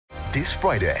This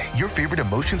Friday, your favorite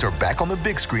emotions are back on the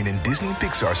big screen in Disney and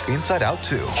Pixar's Inside Out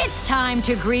 2. It's time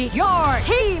to greet your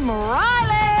Team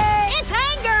Riley. It's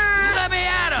anger. Let me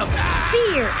at him.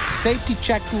 Fear. Safety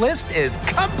checklist is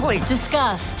complete.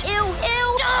 Disgust. Ew.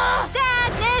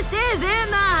 Sadness is in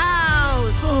the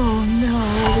house. Oh, no.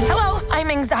 Hello, I'm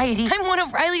anxiety. I'm one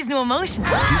of Riley's new emotions.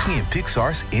 Disney and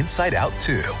Pixar's Inside Out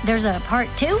 2. There's a part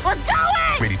 2? We're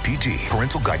going! Rated PG.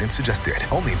 Parental guidance suggested.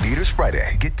 Only in theaters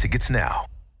Friday. Get tickets now.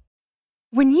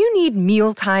 When you need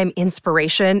mealtime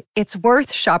inspiration, it's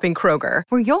worth shopping Kroger,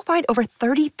 where you'll find over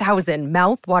 30,000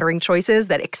 mouth-watering choices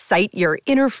that excite your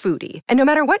inner foodie. And no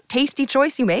matter what tasty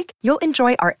choice you make, you'll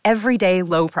enjoy our everyday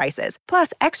low prices,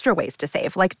 plus extra ways to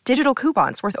save, like digital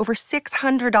coupons worth over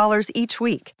 $600 each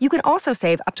week. You can also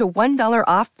save up to $1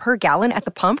 off per gallon at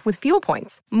the pump with fuel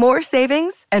points. More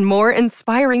savings and more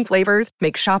inspiring flavors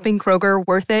make shopping Kroger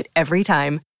worth it every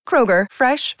time. Kroger,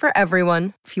 fresh for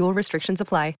everyone. Fuel restrictions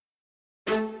apply.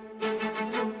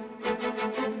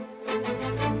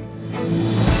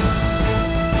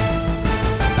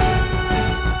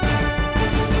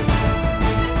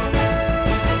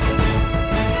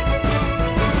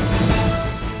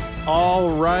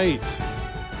 All right.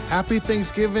 Happy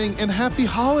Thanksgiving and happy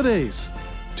holidays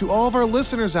to all of our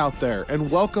listeners out there, and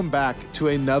welcome back to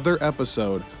another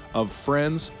episode of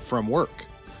Friends from Work.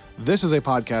 This is a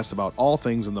podcast about all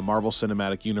things in the Marvel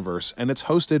Cinematic Universe, and it's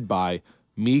hosted by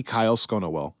me, Kyle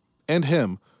Sconowell, and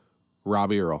him,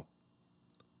 Robbie Earl.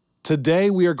 Today,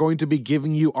 we are going to be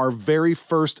giving you our very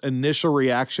first initial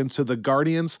reaction to the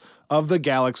Guardians of the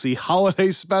Galaxy Holiday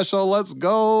Special. Let's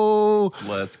go!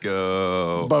 Let's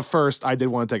go. But first, I did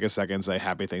want to take a second and say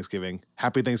Happy Thanksgiving.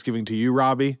 Happy Thanksgiving to you,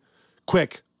 Robbie.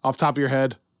 Quick, off top of your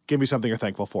head, give me something you're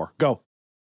thankful for. Go.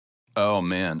 Oh,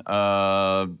 man.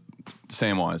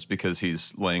 Samwise, because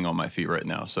he's laying on my feet right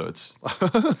now, so it's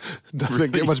Doesn't really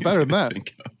get much better than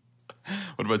that.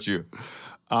 What about you?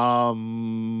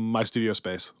 My studio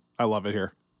space. I love it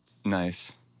here.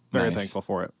 Nice. Very Nice. thankful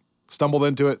for it. Stumbled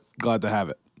into it. Glad to have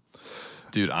it.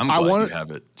 Dude, I'm glad you have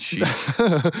it.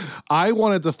 Sheesh. I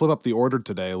wanted to flip up the order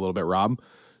today a little bit, Rob.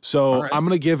 So right. I'm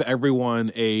going to give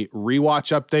everyone a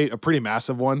rewatch update, a pretty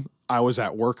massive one. I was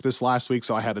at work this last week,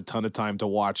 so I had a ton of time to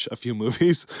watch a few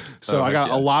movies. So I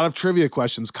got a lot of trivia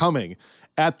questions coming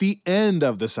at the end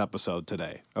of this episode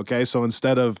today. Okay, so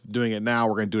instead of doing it now,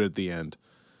 we're going to do it at the end.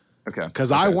 Okay.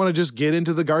 Because I want to just get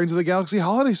into the Guardians of the Galaxy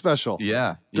Holiday Special.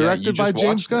 Yeah. Directed by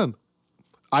James Gunn.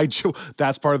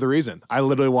 That's part of the reason. I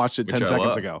literally watched it 10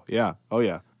 seconds ago. Yeah. Oh,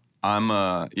 yeah.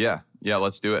 Yeah,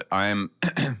 let's do it.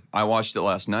 I watched it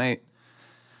last night.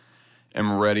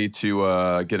 I'm ready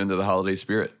to get into the holiday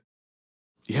spirit.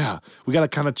 Yeah. We got to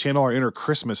kind of channel our inner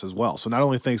Christmas as well. So not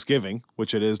only Thanksgiving,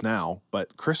 which it is now,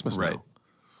 but Christmas now.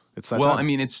 It's that time. I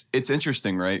mean, it's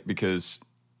interesting, right? Because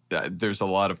there's a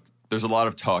lot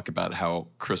of talk about how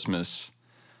Christmas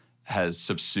has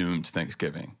subsumed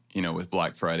Thanksgiving, with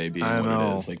Black Friday being what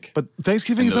it is. But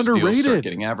Thanksgiving is deals start underrated.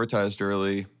 getting advertised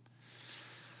early.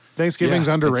 Thanksgiving's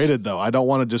underrated, though. I don't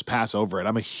want to just pass over it.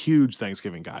 I'm a huge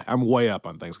Thanksgiving guy. I'm way up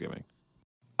on Thanksgiving.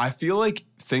 I feel like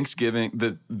Thanksgiving,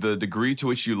 the degree to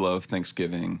which you love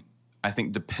Thanksgiving, I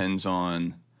think depends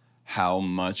on how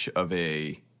much of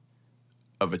a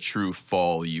true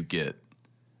fall you get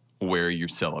where you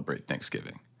celebrate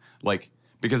Thanksgiving.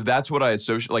 Because that's what I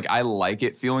associate. I like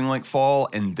it feeling like fall,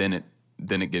 and then it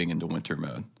getting into winter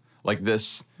mode.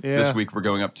 This week we're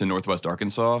going up to Northwest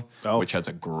Arkansas, which has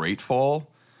a great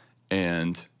fall,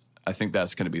 and I think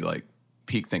that's going to be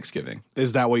peak Thanksgiving.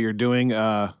 Is that what you're doing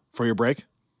for your break?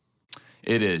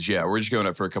 It is, yeah. We're just going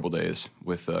up for a couple days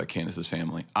with Candace's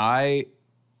family. I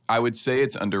would say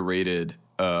it's underrated,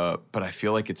 but I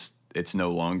feel like it's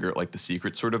no longer the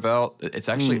secret's sort of out. It's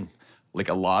actually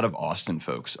a lot of Austin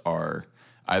folks are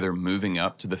either moving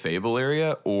up to the Fayetteville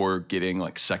area or getting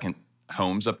second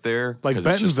homes up there. Like It's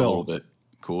just a little Bentonville.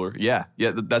 bit cooler. Yeah,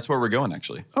 that's where we're going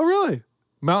actually. Oh, really?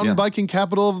 Mountain biking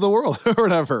capital of the world or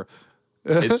whatever.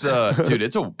 It's dude,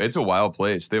 it's a wild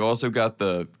place. They've also got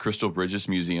the Crystal Bridges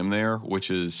Museum there, which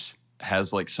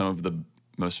has some of the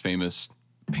most famous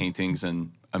paintings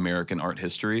in American art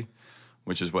history,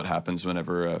 which is what happens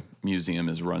whenever a museum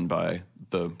is run by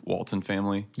the Walton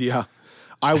family. Yeah.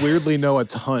 I weirdly know a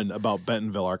ton about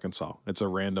Bentonville, Arkansas. It's a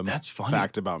random That's funny.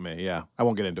 fact about me. Yeah. I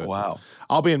won't get into it. Wow.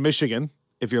 I'll be in Michigan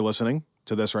if you're listening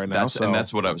to this right now. And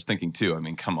that's what I was thinking too. I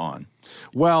mean, come on.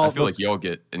 Well, I feel like y'all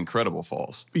get incredible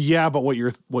falls. Yeah, but what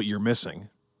you're missing,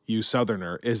 you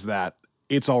Southerner, is that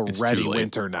it's already too late.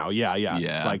 winter now. Yeah.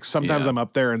 Yeah, Sometimes yeah. I'm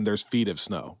up there and there's feet of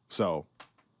snow. So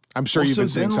I'm sure you've been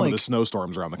seeing some of the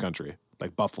snowstorms around the country,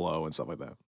 like Buffalo and stuff like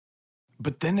that.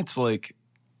 But then it's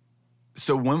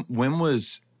so when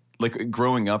was like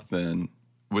growing up then,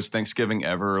 was Thanksgiving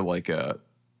ever like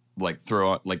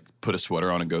put a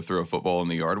sweater on and go throw a football in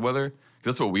the yard weather?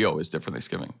 'Cause that's what we always did for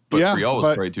Thanksgiving. But Yeah, for y'all, it was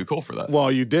but- probably too cold for that.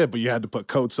 Well, you did, but you had to put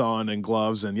coats on and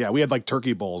gloves, and we had like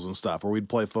turkey bowls and stuff where we'd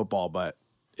play football, but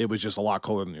it was just a lot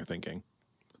colder than you're thinking.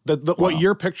 What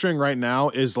you're picturing right now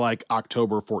is like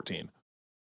October 14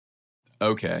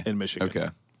 Okay. in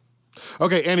Michigan.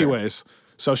 Okay. Anyways,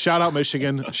 so shout out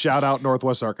Michigan, shout out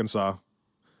Northwest Arkansas.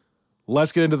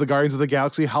 Let's get into the Guardians of the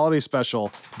Galaxy holiday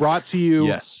special, brought to you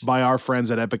Yes. by our friends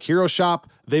at Epic Hero Shop.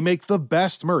 They make the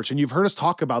best merch, and you've heard us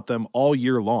talk about them all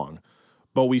year long,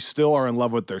 but we still are in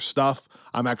love with their stuff.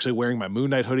 I'm actually wearing my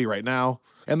Moon Knight hoodie right now,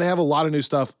 and they have a lot of new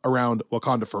stuff around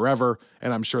Wakanda Forever,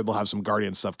 and I'm sure they'll have some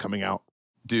Guardian stuff coming out.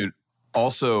 Dude,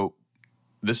 also,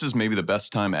 this is maybe the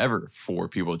best time ever for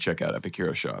people to check out Epic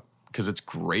Hero Shop because it's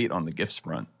great on the gifts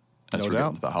front as No we're doubt. getting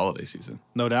into the holiday season.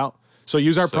 No doubt. So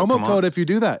use our So promo come on. code if you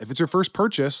do that. If it's your first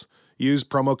purchase, use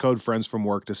promo code Friends from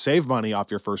Work to save money off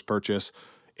your first purchase.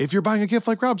 If you're buying a gift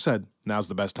like Rob said, now's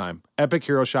the best time.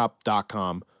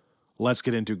 EpicHeroShop.com. Let's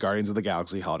get into Guardians of the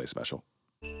Galaxy holiday special.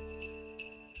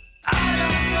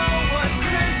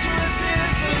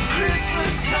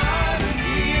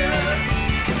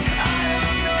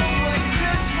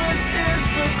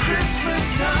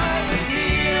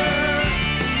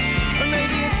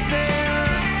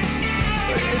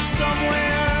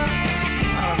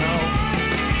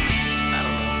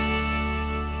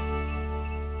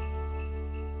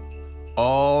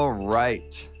 All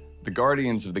right. The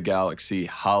Guardians of the Galaxy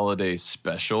holiday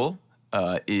special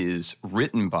is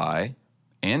written by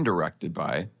and directed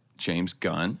by James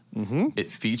Gunn. It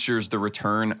features the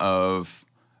return of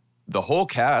the whole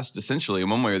cast, essentially, in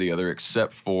one way or the other,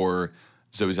 except for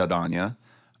Zoe Saldana,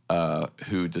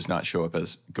 who does not show up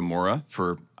as Gamora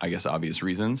for, I guess, obvious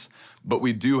reasons. But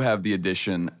we do have the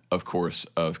addition, of course,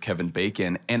 of Kevin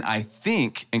Bacon. And I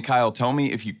think, and Kyle, tell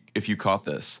me if you caught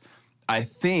this, I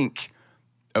think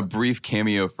a brief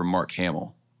cameo from Mark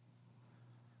Hamill.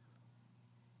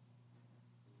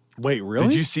 Wait, really?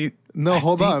 Did you see? No,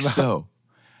 hold on. So,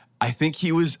 I think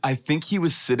he was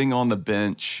sitting on the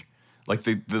bench, like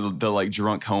the like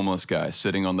drunk homeless guy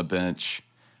sitting on the bench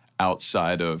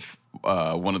outside of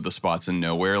one of the spots in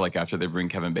Nowhere. Like after they bring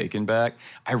Kevin Bacon back,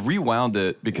 I rewound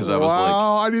it because I was like,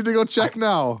 I need to go check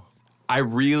now.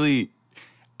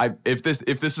 if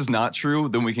this is not true,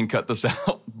 then we can cut this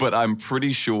out. But I'm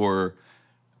pretty sure.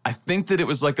 I think that it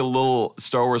was like a little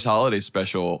Star Wars holiday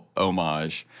special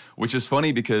homage, which is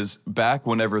funny because back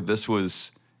whenever this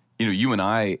was, you and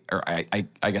I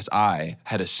guess I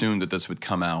had assumed that this would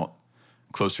come out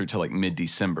closer to like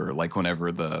mid-December, like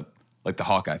whenever the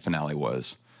Hawkeye finale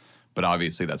was. But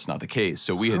obviously that's not the case.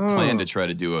 So we had planned to try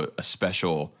to do a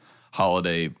special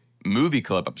holiday movie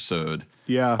club episode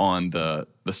on the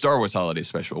Star Wars holiday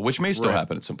special, which may still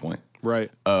happen at some point.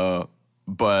 Right.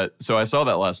 But so I saw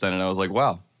that last night and I was like,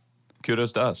 wow.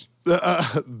 Kudos to us.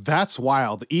 That's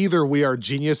wild. Either we are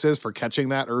geniuses for catching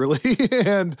that early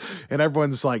and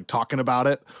everyone's like talking about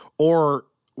it, or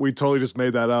we totally just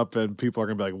made that up and people are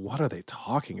going to be like, what are they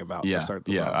talking about? Yeah, to start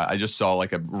this off? I just saw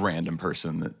like a random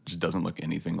person that just doesn't look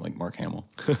anything like Mark Hamill.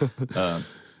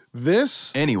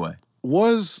 This Anyway.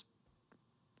 was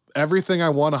everything I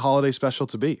want a holiday special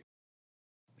to be.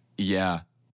 Yeah.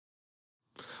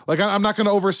 Like, I'm not going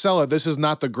to oversell it. This is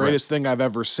not the greatest thing I've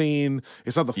ever seen.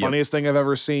 It's not the funniest thing I've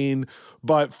ever seen.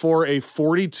 But for a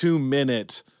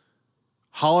 42-minute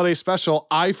holiday special,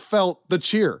 I felt the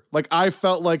cheer. Like, I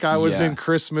felt like I was in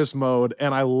Christmas mode,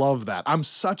 and I love that. I'm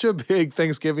such a big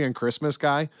Thanksgiving and Christmas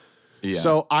guy. Yeah.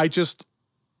 So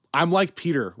I'm like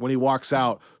Peter when he walks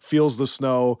out, feels the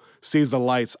snow, sees the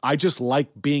lights. I just like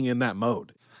being in that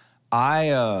mode.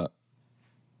 I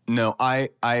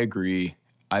agree.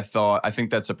 I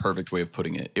think that's a perfect way of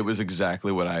putting it. It was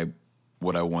exactly what I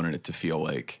wanted it to feel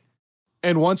like.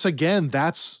 And once again,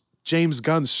 that's James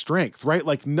Gunn's strength, right?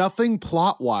 Like nothing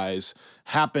plot-wise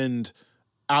happened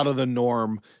out of the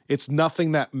norm. It's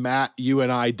nothing that Matt, you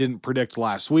and I didn't predict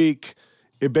last week.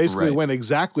 It basically went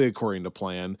exactly according to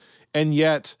plan. And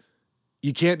yet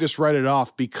you can't just write it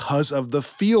off because of the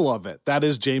feel of it. That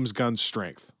is James Gunn's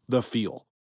strength, the feel.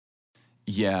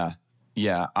 Yeah.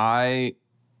 Yeah. I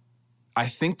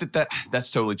think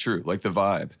that's totally true. Like the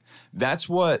vibe. That's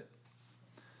what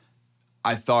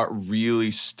I thought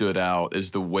really stood out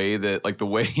is the way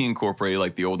he incorporated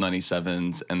like the old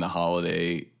 97s and the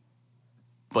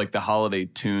holiday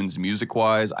tunes music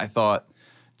wise. I thought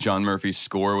John Murphy's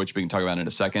score, which we can talk about in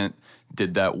a second,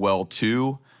 did that well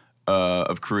too,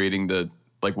 of creating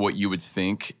what you would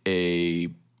think a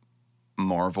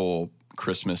Marvel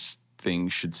Christmas thing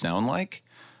should sound like.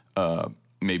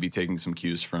 Maybe taking some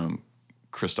cues from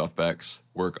Christoph Beck's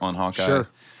work on Hawkeye. Sure.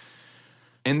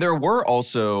 And there were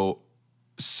also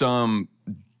some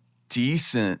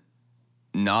decent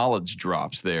knowledge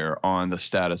drops there on the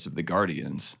status of the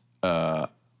Guardians. Sure.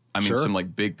 Some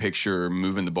like big picture,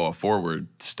 moving the ball forward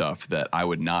stuff that I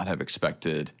would not have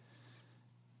expected.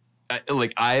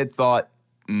 I had thought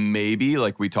maybe,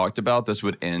 like we talked about, this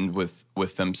would end with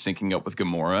them syncing up with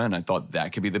Gamora, and I thought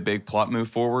that could be the big plot move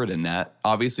forward, and that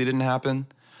obviously didn't happen.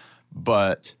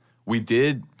 But we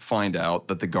did find out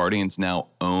that the Guardians now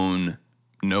own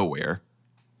Nowhere.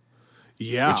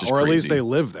 Yeah, which is or at least crazy. they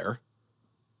live there.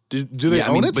 Do they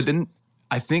own it? But then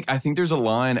I think there's a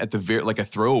line at the very, like a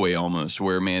throwaway almost,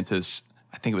 where Mantis,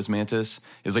 I think it was Mantis,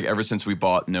 is like, ever since we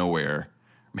bought Nowhere,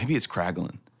 maybe it's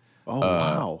Kraglin. Oh,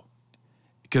 wow.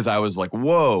 Because I was like,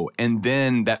 whoa. And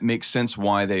then that makes sense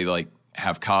why they like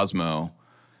have Cosmo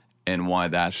and why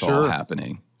that's all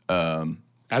happening.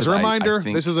 As a reminder,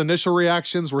 this is initial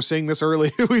reactions. We're seeing this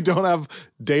early. We don't have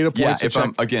data points to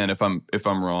check. If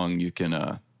I'm wrong, you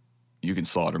can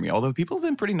slaughter me. Although people have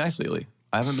been pretty nice lately.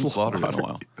 I haven't been slaughtered in a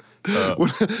while.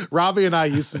 Robbie and I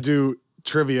used to do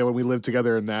trivia when we lived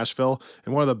together in Nashville,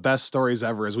 and one of the best stories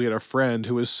ever is we had a friend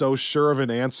who was so sure of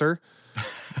an answer.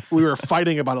 We were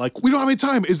fighting about it, like, we don't have any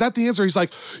time. Is that the answer? He's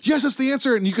like, yes, that's the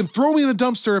answer, and you can throw me in a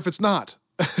dumpster if it's not.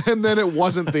 And then it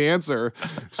wasn't the answer,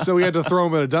 so we had to throw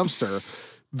him in a dumpster.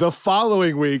 The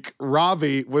following week,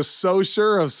 Robbie was so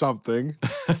sure of something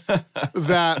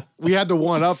that we had to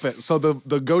one-up it. So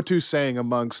the go-to saying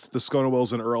amongst the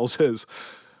Sconowills and Earls is,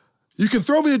 you can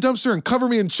throw me in a dumpster and cover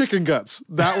me in chicken guts.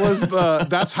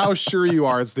 That's how sure you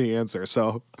are it's the answer.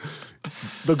 So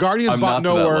the Guardians bought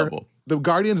Nowhere. The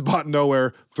Guardians bought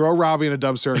Nowhere, throw Robbie in a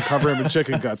dumpster and cover him in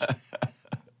chicken guts.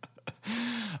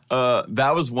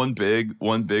 That was one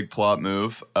big plot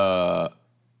move.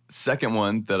 Second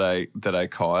one that I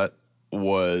caught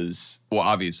was, well,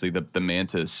 obviously the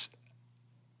Mantis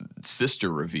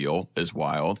sister reveal is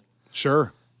wild.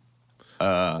 Sure.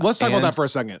 Let's talk about that for a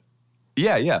second.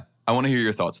 Yeah. I want to hear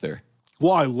your thoughts there.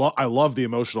 Well, I love the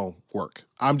emotional work.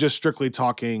 I'm just strictly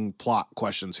talking plot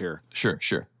questions here.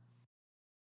 Sure.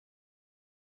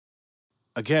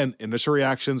 Again, initial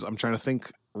reactions. I'm trying to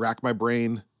think, rack my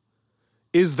brain.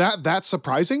 Is that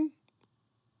surprising?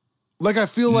 Like, I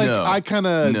feel like I kind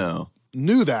of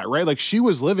knew that, right? Like, she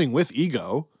was living with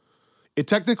Ego. It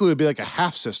technically would be like a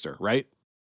half-sister, right?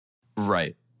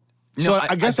 Right. So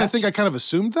I guess I think I kind of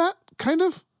assumed that, kind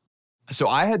of. So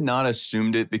I had not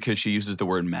assumed it because she uses the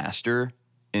word master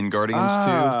in Guardians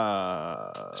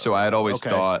 2. So I had always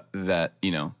thought that,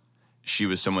 she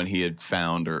was someone he had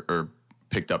found or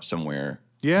picked up somewhere.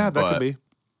 Yeah, that could be.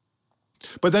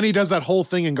 But then he does that whole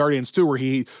thing in Guardians 2 where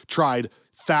he tried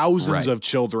thousands of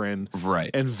children,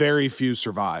 and very few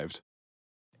survived.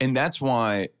 And that's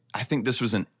why I think this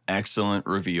was an excellent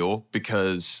reveal,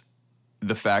 because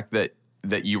the fact that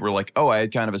you were like, oh, I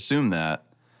had kind of assumed that,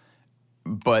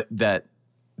 but that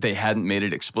they hadn't made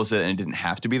it explicit and it didn't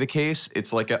have to be the case.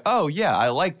 It's like, oh yeah, I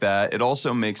like that. It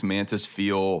also makes Mantis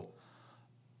feel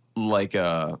like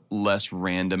a less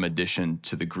random addition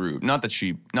to the group. Not that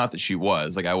she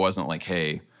was. Like, I wasn't like,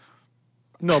 hey,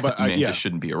 no, but Mantis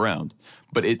shouldn't be around.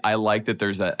 But I like that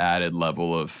there's that added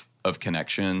level of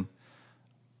connection,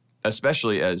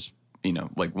 especially as,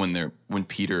 like when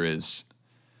Peter is,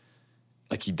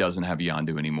 like, he doesn't have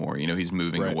Yondu anymore. He's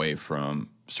moving away from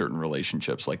certain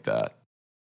relationships like that.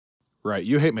 Right.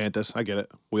 You hate Mantis. I get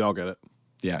it. We all get it.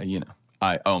 Yeah,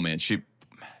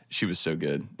 she was so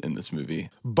good in this movie.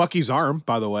 Bucky's arm,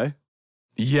 by the way.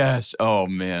 Yes. Oh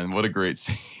man, what a great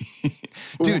scene.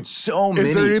 Dude, so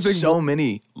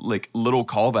many like little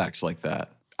callbacks like that.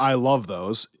 I love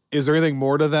those. Is there anything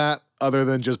more to that other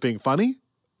than just being funny?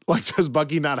 Like, does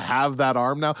Bucky not have that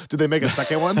arm now? Did they make a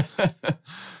second one?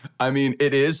 I mean,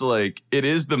 it is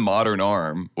the modern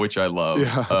arm, which I love.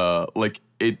 Yeah. Like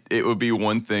it would be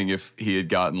one thing if he had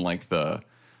gotten like the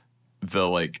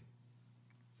like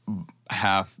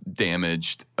half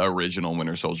damaged original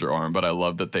Winter Soldier arm, but I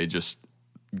love that they just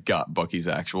got Bucky's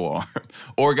actual arm,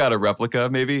 or got a replica,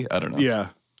 maybe. I don't know. Yeah.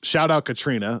 Shout out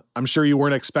Katrina. I'm sure you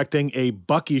weren't expecting a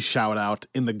Bucky shout out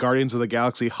in the Guardians of the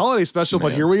Galaxy holiday special,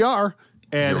 but here we are.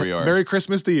 And here we are. Merry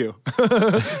Christmas to you.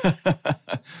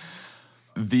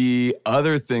 The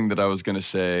other thing that I was going to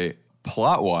say,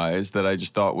 plot-wise, that I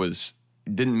just thought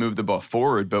didn't move the ball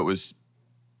forward, but was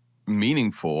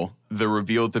meaningful, the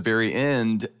reveal at the very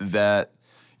end that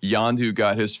Yondu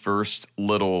got his first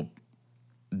little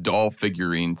doll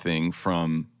figurine thing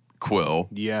from Quill.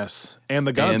 Yes. And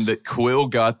the guns. And that Quill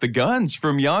got the guns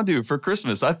from Yondu for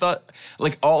Christmas. I thought,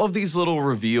 like, all of these little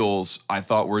reveals I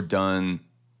thought were done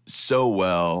so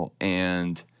well,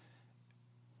 and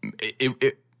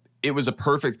it was a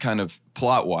perfect kind of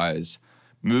plot-wise,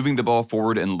 moving the ball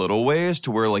forward in little ways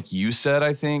to where, like you said,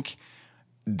 I think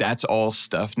that's all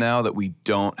stuff now that we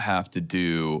don't have to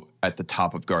do at the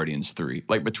top of Guardians 3.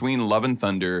 Like between Love and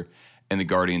Thunder and the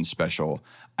Guardians special,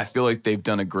 I feel like they've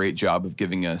done a great job of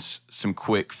giving us some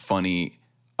quick, funny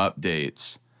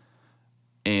updates.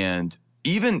 And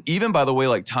even by the way,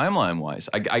 like timeline-wise,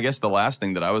 I guess the last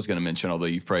thing that I was going to mention, although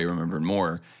you've probably remembered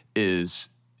more, is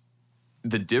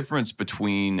the difference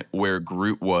between where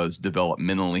Groot was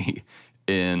developmentally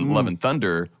in Love and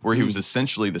Thunder, where he was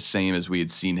essentially the same as we had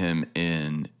seen him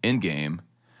in Endgame,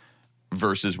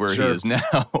 versus where he is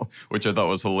now, which I thought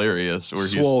was hilarious. Where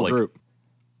Swole he's like, Groot.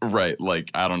 right,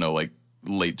 like, I don't know, like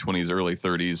late 20s, early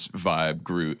 30s vibe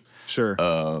Groot. Sure.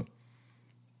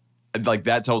 Like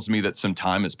that tells me that some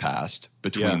time has passed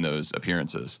between those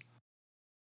appearances.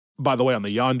 By the way, on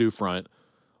the Yondu front,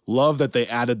 love that they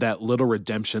added that little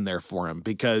redemption there for him,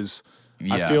 because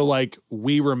I feel like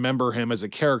we remember him as a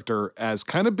character as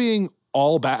kind of being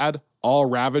all bad, all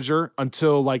Ravager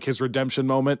until like his redemption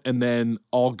moment, and then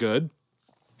all good.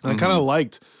 And I kind of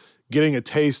liked getting a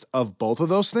taste of both of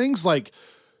those things. Like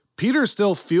Peter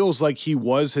still feels like he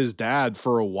was his dad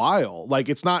for a while. Like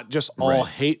it's not just all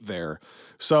hate there.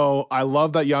 So I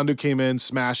love that Yondu came in,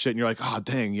 smashed it, and you're like, oh,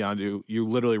 dang, Yondu, you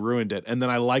literally ruined it. And then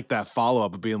I like that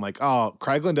follow-up of being like, oh,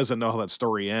 Kraglin doesn't know how that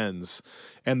story ends.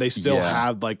 And they still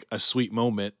had like a sweet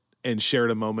moment and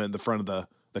shared a moment in the front of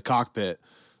the cockpit.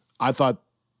 I thought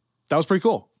that was pretty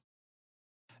cool.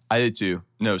 I did too.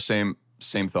 No, same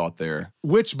thought there.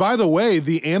 Which, by the way,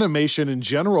 the animation in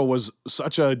general was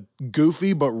such a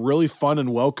goofy but really fun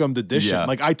and welcomed addition. Yeah.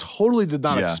 Like I totally did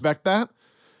not expect that.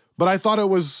 But I thought it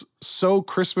was so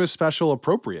Christmas special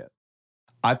appropriate.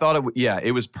 I thought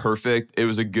it was perfect. It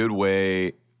was a good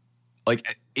way.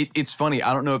 Like, it's funny.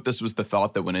 I don't know if this was the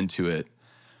thought that went into it,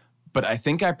 but I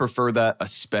think I prefer that,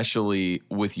 especially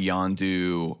with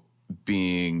Yondu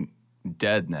being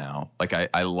dead now. Like,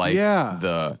 I like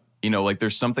the, like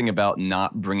there's something about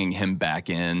not bringing him back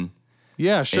in.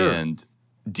 Yeah, sure. And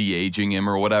de-aging him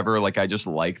or whatever. Like, I just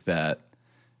like that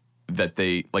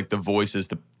they, like, the voice is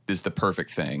the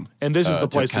perfect thing. And this is the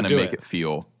place to kind of do make it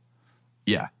feel.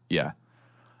 Yeah.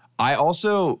 I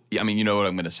also, I mean, you know what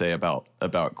I'm going to say about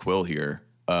Quill here.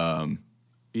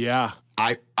 Yeah.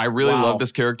 I really love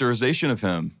this characterization of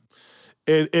him.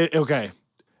 Okay.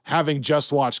 Having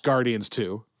just watched Guardians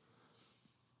 2.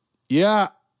 Yeah.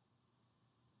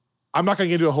 I'm not going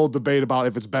to get into a whole debate about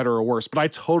if it's better or worse, but I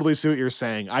totally see what you're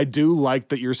saying. I do like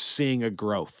that you're seeing a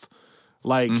growth.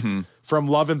 Like from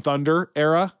Love and Thunder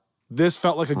era, this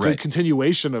felt like a good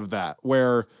continuation of that,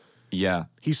 where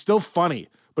he's still funny,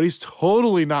 but he's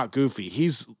totally not goofy.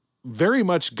 He's very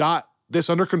much got this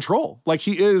under control. Like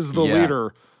he is the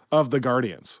leader of the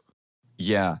Guardians.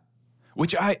 Yeah,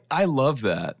 which I love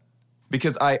that,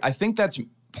 because I think that's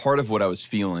part of what I was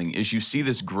feeling is you see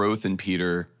this growth in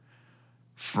Peter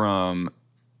from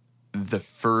the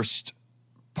first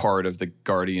part of the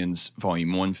Guardians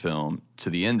Volume 1 film to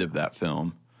the end of that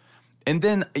film. And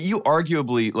then you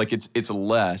arguably, like it's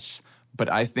less,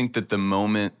 but I think that the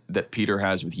moment that Peter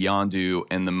has with Yondu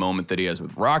and the moment that he has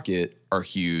with Rocket are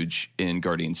huge in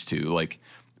Guardians 2. Like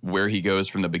where he goes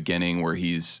from the beginning, where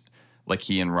he's like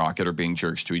he and Rocket are being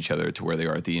jerks to each other, to where they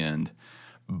are at the end.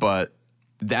 But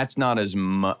that's not as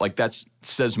much, like that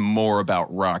says more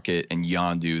about Rocket and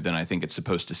Yondu than I think it's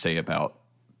supposed to say about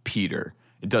Peter.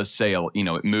 It does say,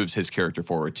 it moves his character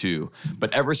forward too.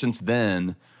 But ever since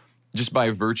then, just by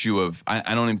virtue of,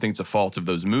 I don't even think it's a fault of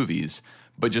those movies,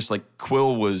 but just like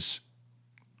Quill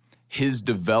his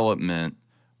development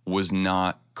was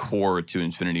not core to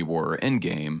Infinity War or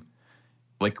Endgame.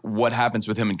 Like what happens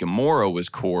with him and Gamora was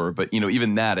core, but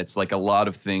even that, it's like a lot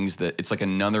of things that it's like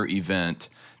another event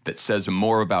that says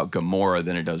more about Gamora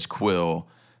than it does Quill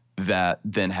that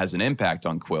then has an impact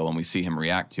on Quill, and we see him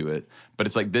react to it. But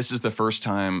it's like this is the first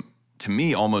time to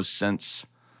me almost since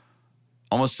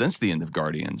the end of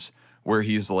Guardians, where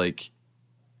he's like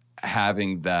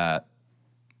having that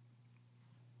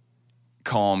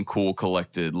calm, cool,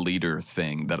 collected leader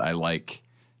thing that I like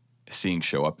seeing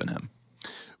show up in him.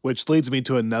 Which leads me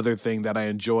to another thing that I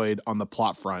enjoyed on the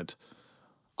plot front.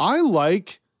 I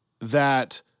like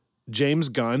that James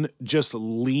Gunn just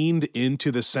leaned into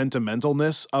the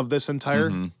sentimentalness of this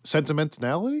entire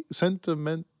sentimentality.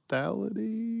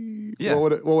 Yeah.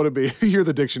 What would it be? You're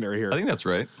the dictionary here. I think that's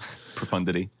right.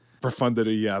 Profundity.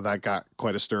 Yeah, that got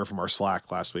quite a stir from our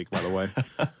Slack last week, by the way.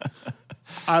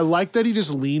 I like that he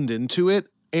just leaned into it,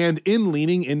 and in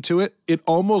leaning into it, it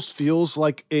almost feels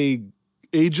like a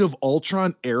Age of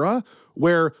Ultron era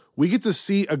where we get to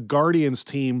see a Guardians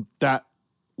team that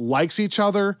likes each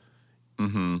other,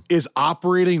 is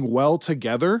operating well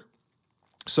together,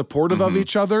 supportive of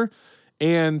each other.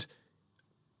 And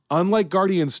unlike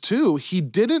Guardians 2, he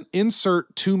didn't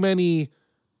insert too many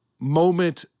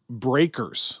moment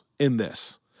breakers in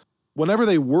this. Whenever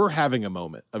they were having a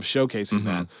moment of showcasing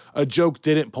that, a joke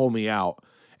didn't pull me out.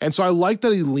 And so I like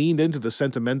that he leaned into the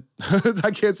sentiment.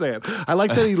 I can't say it. I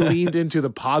like that he leaned into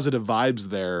the positive vibes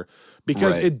there,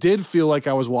 because it did feel like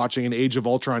I was watching an Age of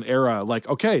Ultron era. Like,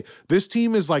 okay, this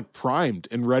team is like primed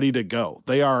and ready to go.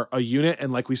 They are a unit.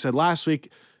 And like we said last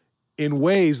week, in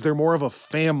ways, they're more of a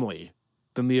family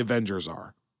than the Avengers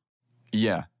are.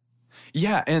 Yeah.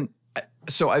 Yeah. And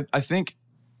so I think,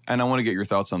 and I want to get your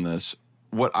thoughts on this,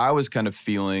 what I was kind of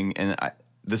feeling, and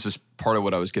this is part of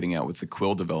what I was getting at with the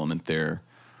Quill development there,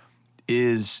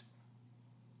 is,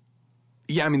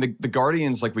 yeah, I mean, the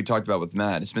Guardians, like we talked about with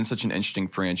Matt, it's been such an interesting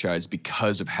franchise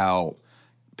because of how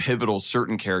pivotal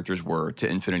certain characters were to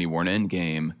Infinity War and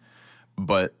Endgame,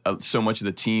 but so much of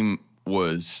the team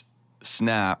was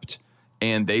snapped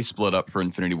and they split up for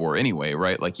Infinity War anyway,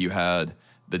 right? Like you had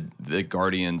the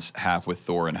Guardians half with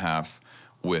Thor and half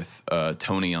with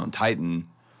Tony on Titan.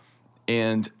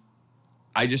 And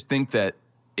I just think that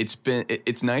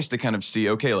it's nice to kind of see,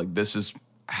 okay, like this is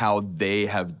how they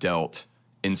have dealt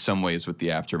in some ways with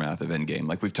the aftermath of Endgame.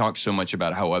 Like we've talked so much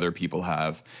about how other people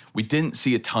have. We didn't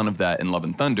see a ton of that in Love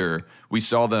and Thunder. We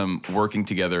saw them working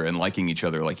together and liking each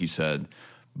other, like you said.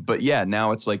 But yeah,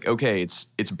 now it's like, okay, it's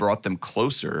brought them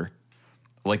closer.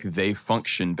 Like they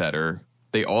function better.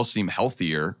 They all seem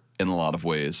healthier in a lot of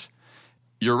ways.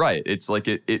 You're right. It's like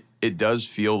it does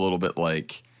feel a little bit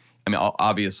like, I mean,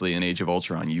 obviously in Age of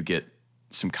Ultron, you get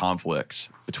some conflicts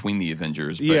between the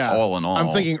Avengers, but all in all,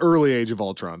 I'm thinking early Age of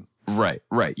Ultron. Right.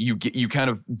 You kind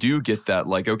of do get that,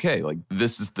 like, okay, like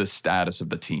this is the status of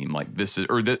the team, like this is,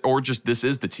 or just this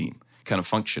is the team kind of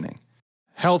functioning.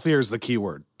 Healthier is the key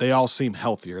word. They all seem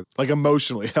healthier, like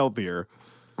emotionally healthier.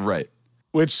 Right.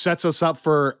 Which sets us up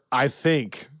for, I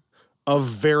think, a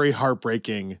very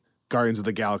heartbreaking Guardians of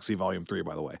the Galaxy Volume 3,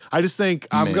 by the way. I just think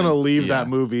I'm going to leave that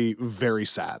movie very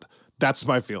sad. That's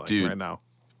my feeling right now.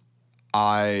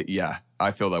 I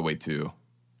feel that way too.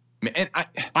 And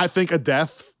I think a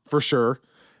death for sure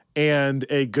and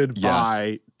a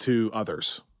goodbye to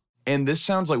others. And this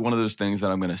sounds like one of those things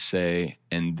that I'm going to say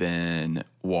and then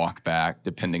walk back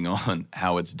depending on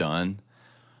how it's done.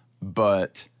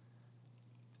 But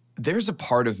there's a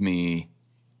part of me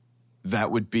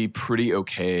that would be pretty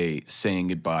okay saying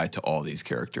goodbye to all these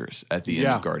characters at the end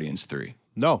of Guardians 3.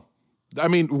 No. I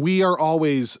mean, we are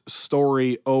always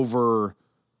story over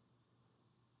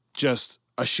just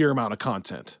a sheer amount of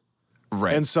content.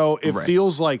 Right. And so it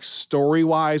feels like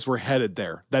story-wise we're headed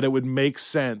there, that it would make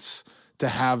sense to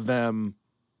have them,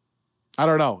 I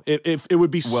don't know, it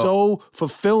would be so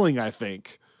fulfilling, I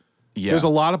think. Yeah. There's a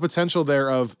lot of potential there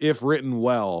of, if written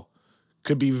well,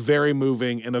 could be very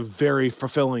moving and a very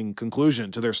fulfilling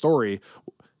conclusion to their story,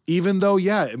 even though,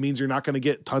 it means you're not going to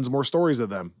get tons more stories of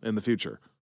them in the future.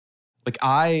 Like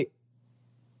I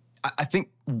think,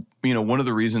 you know, one of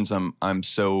the reasons I'm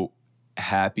so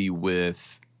happy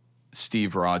with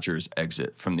Steve Rogers'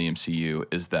 exit from the MCU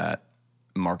is that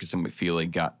Marcus and McFeely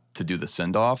got to do the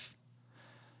send-off.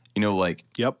 You know, like,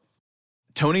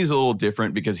 Tony's a little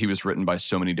different because he was written by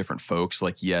so many different folks.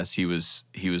 Like, yes, he was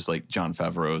like Jon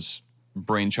Favreau's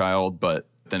brainchild, but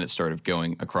then it started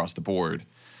going across the board.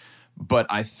 But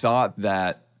I thought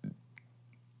that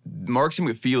Marcus and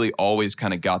McFeely always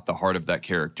kind of got the heart of that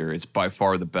character. It's by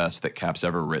far the best that Cap's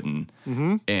ever written.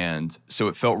 Mm-hmm. And so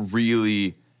it felt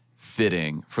really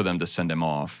fitting for them to send him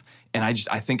off. And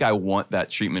I think I want that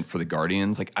treatment for the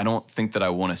Guardians. Like, I don't think that I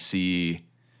want to see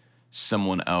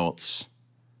someone else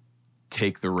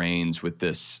take the reins with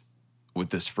this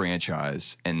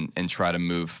franchise and try to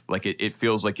move. Like, it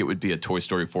feels like it would be a Toy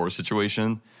Story 4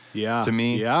 situation to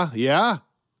me. Yeah.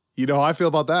 You know how I feel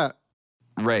about that.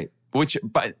 Right.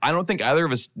 But I don't think either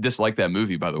of us dislike that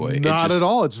movie, by the way. Not at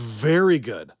all. It's very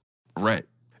good. Right.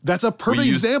 That's a perfect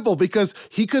example because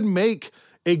he could make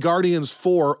a Guardians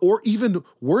 4, or even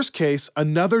worst case,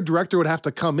 another director would have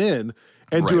to come in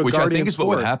and do a which Guardians 4. Which I think is what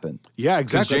would happen. Yeah,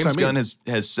 exactly. Because James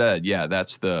Gunn has said,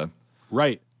 that's the...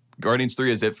 Right. Guardians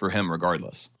 3 is it for him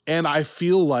regardless. And I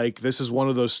feel like this is one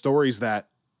of those stories that,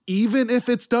 even if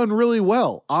it's done really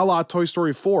well, a la Toy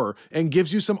Story 4, and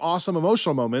gives you some awesome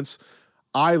emotional moments,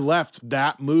 I left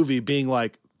that movie being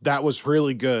like, that was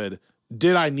really good.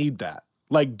 Did I need that?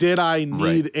 Like, did I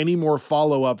need any more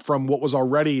follow-up from what was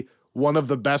already one of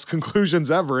the best conclusions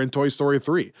ever in Toy Story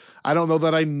 3? I don't know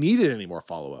that I needed any more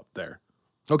follow-up there.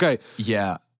 Okay.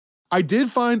 Yeah. I did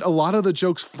find a lot of the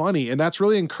jokes funny, and that's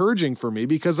really encouraging for me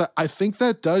because I think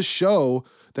that does show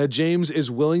that James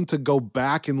is willing to go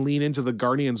back and lean into the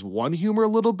Guardians 1 humor a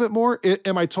little bit more.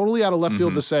 Am I totally out of left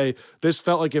field to say this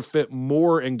felt like it fit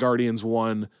more in Guardians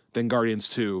 1 than Guardians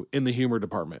 2 in the humor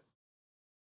department?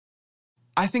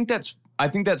 I think that's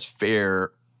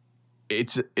fair.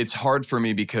 It's hard for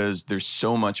me because there's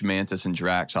so much Mantis and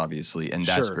Drax, obviously, and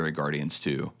that's very Guardians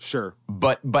 2. Sure.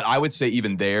 But I would say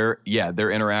even there, their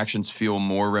interactions feel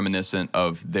more reminiscent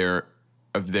of their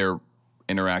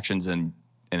interactions in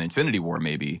Infinity War,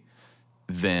 maybe,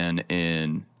 than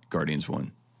in Guardians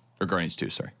 1 or Guardians 2.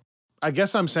 Sorry. I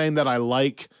guess I'm saying that I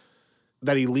like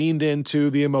that he leaned into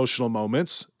the emotional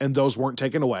moments and those weren't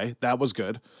taken away. That was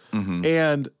good.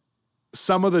 And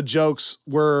some of the jokes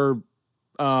were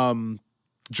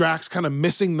Drax kind of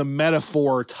missing the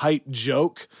metaphor type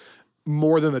joke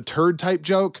more than the turd type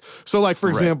joke. So like, for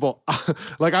example,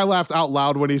 like I laughed out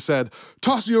loud when he said,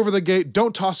 toss you over the gate,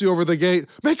 don't toss you over the gate,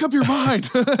 make up your mind.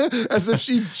 As if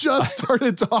she just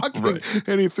started talking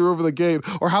and he threw over the gate.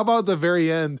 Or how about the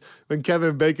very end when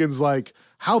Kevin Bacon's like,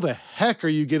 how the heck are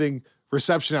you getting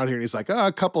reception out here? And he's like,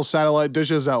 a couple satellite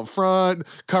dishes out front,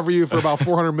 cover you for about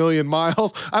 400 million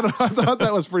miles. I thought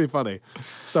that was pretty funny.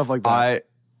 Stuff like that.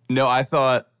 I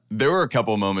thought there were a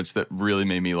couple moments that really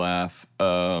made me laugh.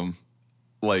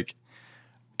 Like,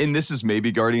 and this is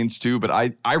maybe Guardians 2, but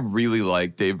I really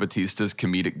like Dave Bautista's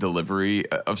comedic delivery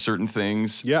of certain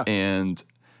things. Yeah. And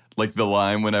like the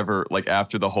line whenever, like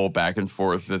after the whole back and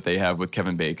forth that they have with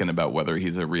Kevin Bacon about whether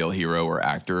he's a real hero or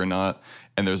actor or not,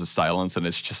 and there's a silence and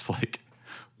it's just like,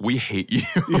 we hate you.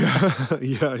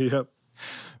 Yeah.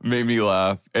 Made me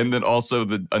laugh. And then also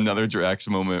another Drax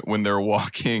moment when they're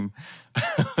walking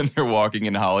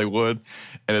in Hollywood,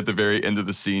 and at the very end of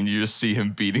the scene, you just see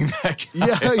him beating that guy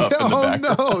up in the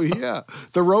background.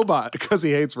 The robot, because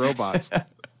he hates robots.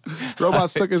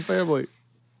 Robots took his family.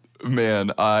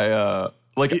 Man, all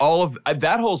of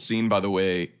that whole scene, by the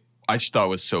way, I just thought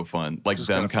was so fun. Like just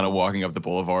them kind of walking up the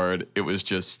boulevard. It was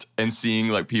just, and seeing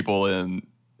like people in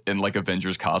like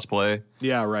Avengers cosplay.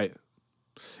 Yeah, right.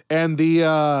 And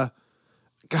the,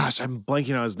 gosh, I'm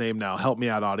blanking on his name now. Help me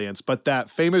out, audience. But that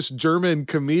famous German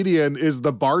comedian is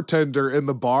the bartender in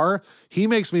the bar. He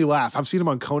makes me laugh. I've seen him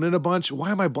on Conan a bunch.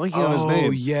 Why am I blanking on his name?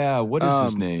 Oh, yeah. What is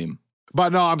his name?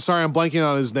 But no, I'm sorry. I'm blanking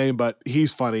on his name, but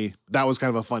he's funny. That was kind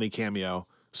of a funny cameo.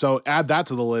 So add that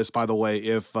to the list, by the way,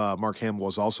 if Mark Hamill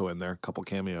was also in there. A couple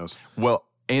cameos. Well,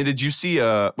 and did you see,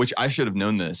 which I should have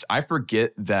known this, I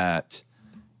forget that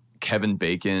Kevin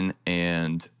Bacon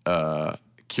and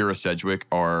Kira Sedgwick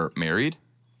are married.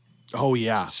 Oh,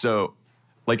 yeah. So,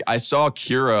 like, I saw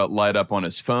Kira light up on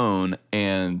his phone,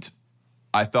 and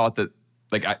I thought that,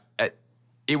 like,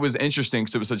 it was interesting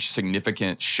because it was such a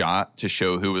significant shot to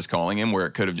show who was calling him, where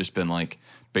it could have just been, like,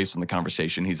 based on the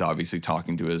conversation, he's obviously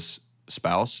talking to his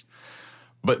spouse.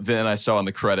 But then I saw in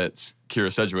the credits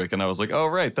Kira Sedgwick, and I was like, oh,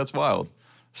 right, that's wild.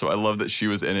 So I love that she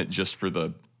was in it just for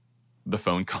the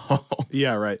phone call.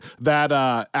 Yeah, right.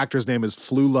 That actor's name is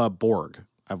Flula Borg.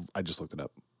 I just looked it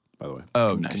up, by the way.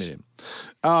 Oh, nice.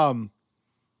 Comedian.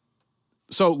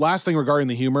 So last thing regarding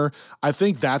the humor, I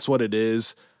think that's what it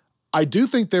is. I do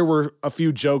think there were a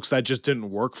few jokes that just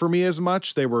didn't work for me as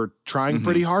much. They were trying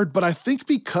pretty hard, but I think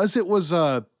because it was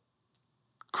a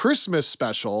Christmas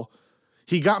special,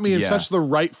 he got me in such the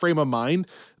right frame of mind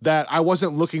that I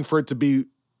wasn't looking for it to be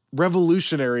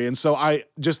revolutionary. And so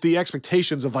the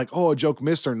expectations of like, oh, a joke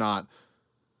missed or not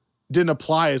didn't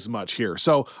apply as much here.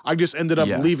 So I just ended up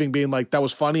leaving being like, that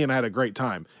was funny and I had a great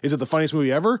time. Is it the funniest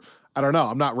movie ever? I don't know.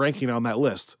 I'm not ranking on that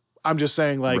list. I'm just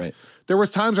saying like there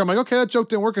was times where I'm like, okay, that joke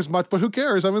didn't work as much, but who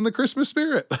cares? I'm in the Christmas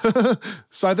spirit.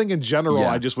 So I think in general,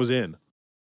 I just was in.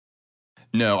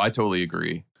 No, I totally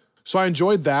agree. So I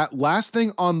enjoyed that. Last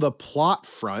thing on the plot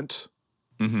front.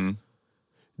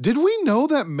 Did we know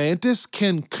that Mantis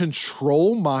can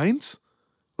control minds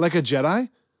like a Jedi?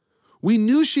 We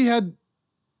knew she had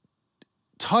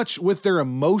touch with their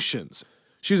emotions.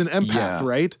 She's an empath,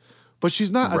 right? But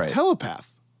she's not a telepath.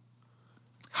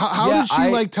 How did she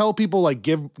like tell people like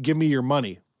give me your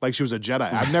money like she was a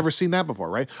Jedi? I've never seen that before,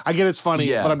 right? I get it's funny,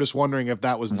 but I'm just wondering if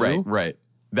that was new. Right.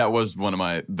 That was one of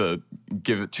the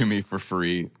give it to me for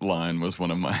free line was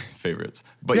one of my favorites.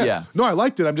 But No, I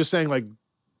liked it. I'm just saying like,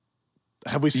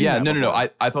 have we seen that before? No.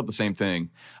 I thought the same thing.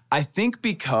 I think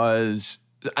because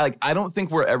I don't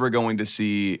think we're ever going to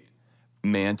see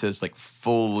Mantis like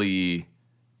fully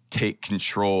take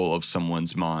control of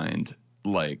someone's mind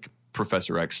like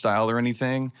Professor X style or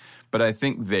anything. But I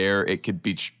think it could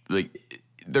be like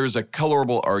there's a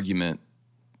colorable argument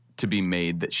to be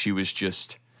made that she was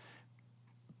just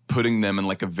putting them in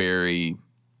like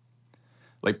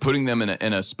putting them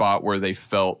in a spot where they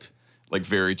felt like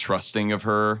very trusting of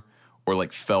her or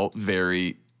like felt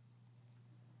very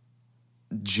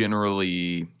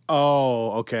generally.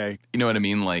 Oh, okay. You know what I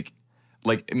mean? Like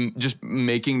just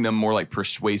making them more like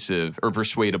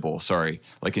persuadable,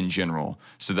 like in general.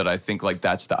 So that I think like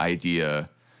that's the idea,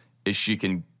 is she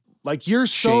can. Like, you're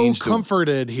so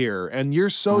comforted here and you're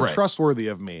so trustworthy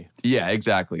of me. Yeah,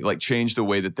 exactly. Like, change the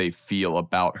way that they feel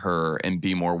about her and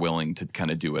be more willing to kind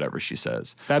of do whatever she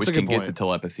says. That's a good point. Which can get to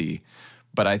telepathy.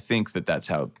 But I think that that's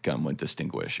how Gunn would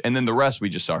distinguish. And then the rest, we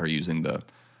just saw her using the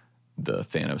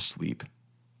Thanos sleep,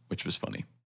 which was funny.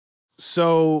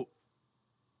 So,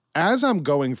 as I'm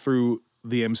going through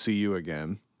the MCU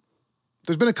again,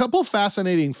 there's been a couple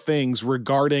fascinating things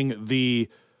regarding the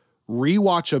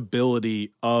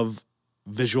rewatchability of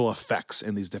visual effects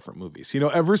in these different movies. You know,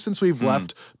 ever since we've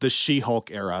left the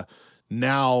She-Hulk era,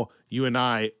 now you and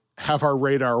I have our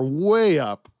radar way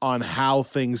up on how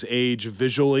things age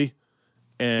visually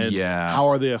and how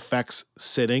are the effects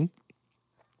sitting.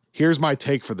 Here's my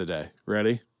take for the day.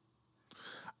 Ready?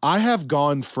 I have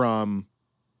gone from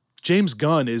James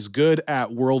Gunn is good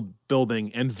at world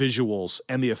building and visuals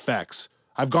and the effects.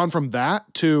 I've gone from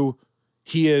that to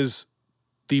he is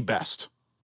the best.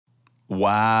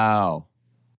 Wow.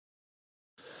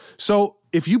 So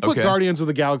if you put Guardians of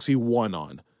the Galaxy 1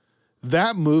 on,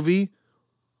 that movie,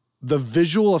 the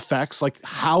visual effects, like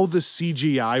how the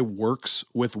CGI works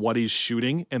with what he's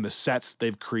shooting and the sets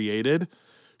they've created,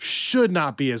 should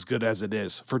not be as good as it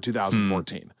is for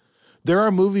 2014. There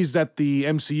are movies that the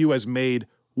MCU has made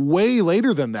way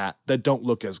later than that don't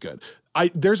look as good.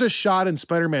 There's a shot in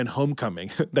Spider-Man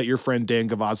Homecoming that your friend Dan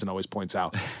Gavazin always points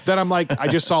out that I'm like, I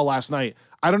just saw last night.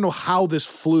 I don't know how this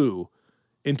flew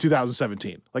in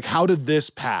 2017. Like, how did this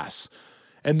pass?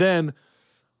 And then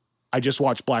I just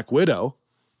watched Black Widow,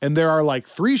 and there are like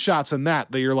 3 shots in that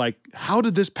you're like, how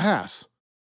did this pass?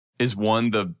 Is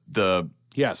one the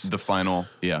yes, the final?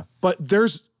 Yeah. But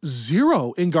there's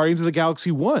 0 in Guardians of the Galaxy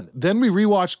 1. Then we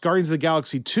rewatched Guardians of the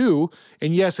Galaxy 2,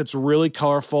 and yes, it's really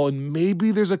colorful, and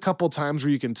maybe there's a couple times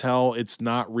where you can tell it's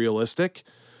not realistic.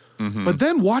 But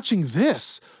then watching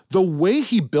this, the way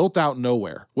he built out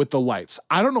nowhere with the lights,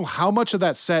 I don't know how much of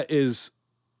that set is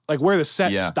like where the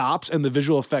set stops and the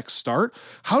visual effects start.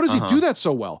 How does he do that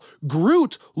so well?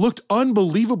 Groot looked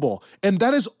unbelievable, and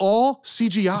that is all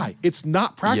CGI. It's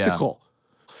not practical.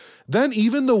 Then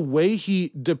even the way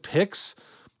he depicts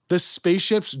the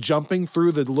spaceships jumping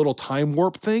through the little time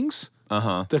warp things,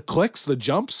 the clicks, the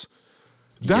jumps,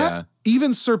 that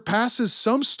even surpasses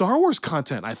some Star Wars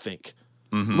content, I think.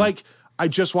 Like, I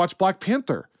just watched Black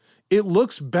Panther. It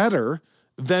looks better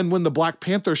than when the Black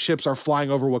Panther ships are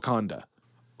flying over Wakanda.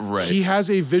 Right. He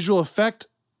has a visual effect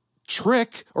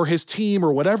trick, or his team,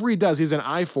 or whatever he does, he has an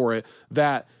eye for it,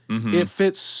 that it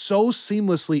fits so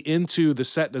seamlessly into the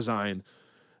set design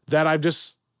that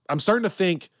I'm starting to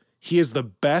think he is the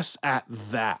best at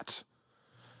that.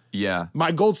 Yeah.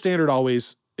 My gold standard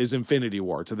always is Infinity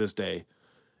War to this day.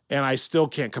 And I still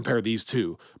can't compare these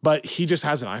two. But he just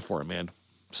has an eye for it, man.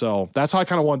 So that's how I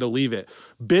kind of wanted to leave it.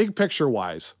 Big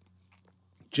picture-wise,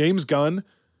 James Gunn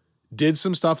did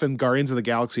some stuff in Guardians of the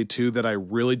Galaxy 2 that I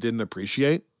really didn't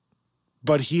appreciate.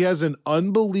 But he has an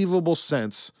unbelievable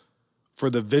sense for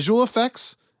the visual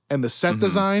effects and the set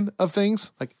design of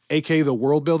things, like aka the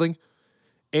world building,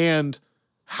 and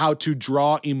how to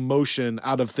draw emotion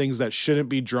out of things that shouldn't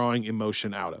be drawing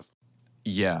emotion out of.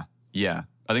 Yeah.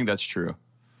 I think that's true.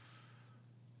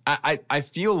 I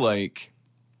feel like,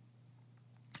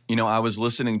 you know, I was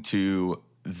listening to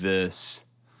this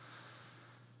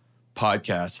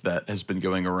podcast that has been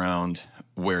going around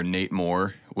where Nate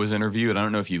Moore was interviewed. I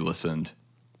don't know if you listened.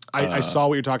 I saw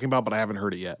what you're talking about, but I haven't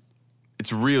heard it yet.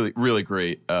 It's really, really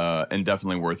great and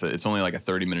definitely worth it. It's only like a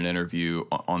 30-minute interview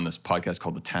on this podcast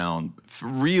called The Town.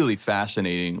 Really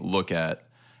fascinating look at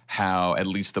how at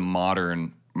least the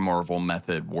modern Marvel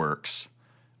method works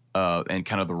and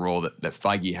kind of the role that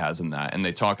Feige has in that. And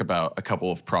they talk about a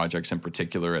couple of projects in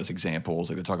particular as examples.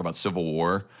 Like they talk about Civil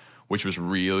War, which was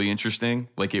really interesting.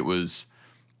 Like it was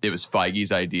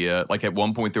Feige's idea. Like at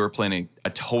one point they were planning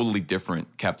a totally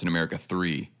different Captain America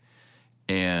 3.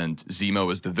 And Zemo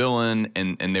was the villain,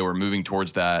 and they were moving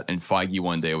towards that. And Feige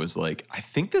one day was like, I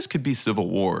think this could be Civil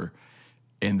War.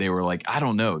 And they were like, I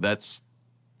don't know. That's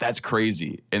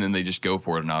crazy. And then they just go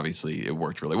for it. And obviously it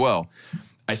worked really well.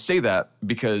 I say that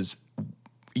because,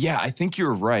 yeah, I think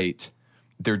you're right.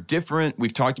 They're different.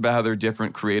 We've talked about how they're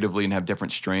different creatively and have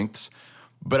different strengths.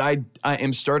 But I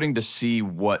am starting to see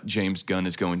what James Gunn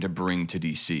is going to bring to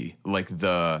DC. Like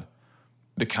the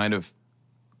kind of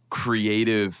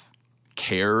creative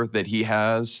care that he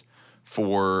has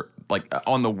for, like,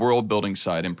 on the world building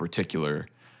side in particular.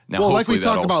 Now, well, like we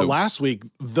talked about last week,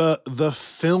 the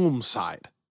film side.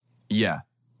 Yeah.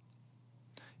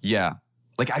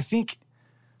 like, I think,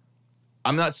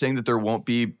 I'm not saying that there won't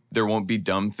be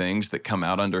dumb things that come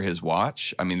out under his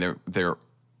watch. I mean,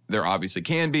 there obviously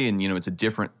can be, and you know, it's a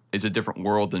different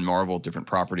world than Marvel, different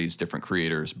properties, different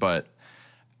creators. But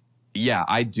yeah,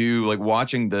 I do like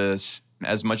watching this,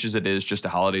 as much as it is just a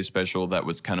holiday special that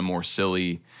was kind of more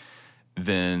silly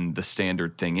than the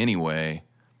standard thing anyway.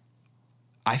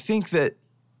 I think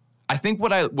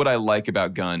what I like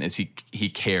about Gunn is he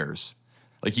cares.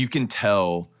 Like, you can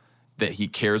tell that he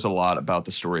cares a lot about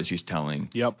the stories he's telling.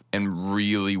 Yep. And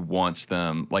really wants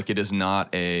them. Like, it's not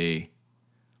a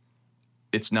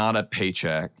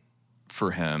paycheck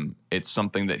for him. It's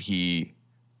something that he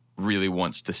really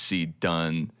wants to see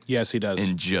done. Yes, he does.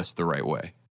 In just the right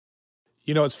way.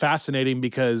 You know, it's fascinating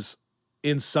because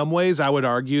in some ways I would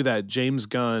argue that James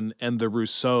Gunn and the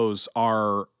Russos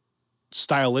are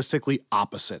stylistically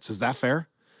opposites. Is that fair?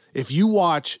 If you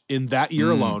watch in that year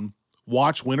alone,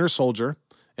 watch Winter Soldier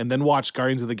and then watch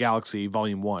Guardians of the Galaxy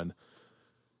Volume 1,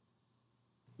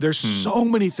 there's so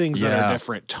many things that are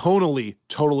different, tonally,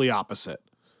 totally opposite.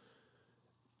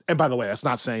 And by the way, that's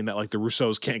not saying that like the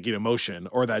Russos can't get emotion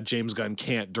or that James Gunn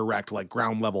can't direct like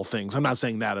ground level things. I'm not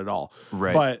saying that at all.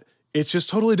 Right. But it's just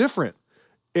totally different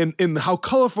in how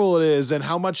colorful it is and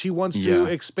how much he wants to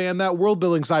expand that world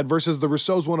building side versus the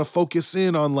Russos want to focus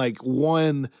in on like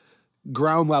one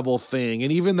ground level thing.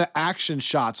 And even the action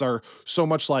shots are so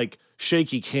much like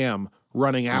shaky cam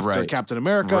running after Captain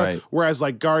America. Whereas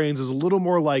like Guardians is a little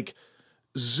more like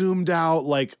zoomed out,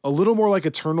 like a little more like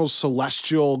Eternal's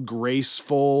celestial,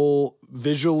 graceful,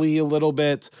 visually a little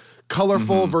bit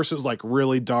colorful versus like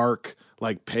really dark,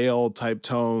 like pale type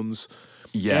tones.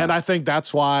 Yeah. And I think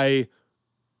that's why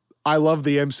I love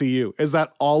the MCU, is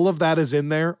that all of that is in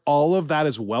there. All of that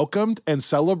is welcomed and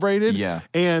celebrated. Yeah.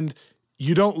 And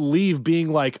you don't leave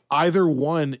being like either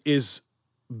one is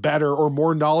better or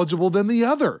more knowledgeable than the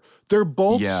other. They're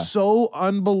both so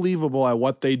unbelievable at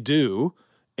what they do.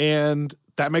 And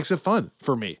that makes it fun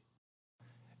for me.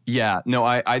 Yeah, no,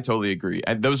 I totally agree.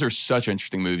 Those are such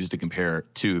interesting movies to compare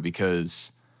too,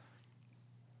 because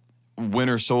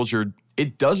Winter Soldier,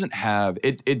 it does have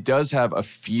a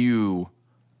few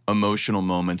emotional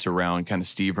moments around kind of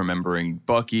Steve remembering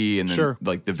Bucky and then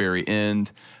like the very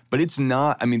end, but it's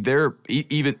not, I mean, they're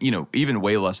even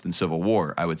way less than Civil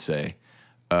War, I would say.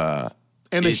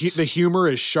 And the humor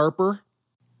is sharper.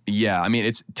 Yeah, I mean,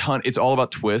 it's all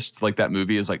about twists. Like that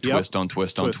movie is like twist on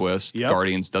twist on twist. Yep.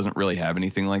 Guardians doesn't really have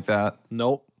anything like that.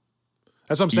 Nope.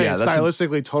 That's what I'm saying.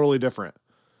 Stylistically, totally different.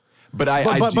 But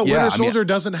Winter Soldier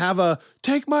doesn't have a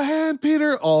take my hand,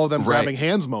 Peter, all of them grabbing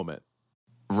hands moment.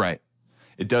 Right.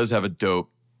 It does have a dope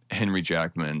Henry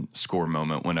Jackman score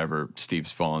moment whenever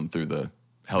Steve's falling through the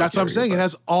helicarrier. That's what I'm saying. It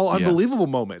has all unbelievable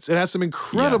moments. It has some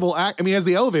incredible it has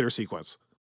the elevator sequence.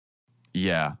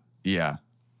 Yeah. Yeah.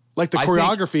 Like the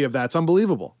choreography of that's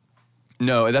unbelievable.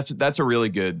 No, that's a really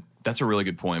good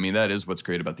point. I mean, that is what's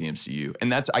great about the MCU.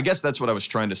 And I guess that's what I was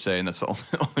trying to say, and that's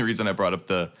the only reason I brought up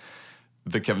the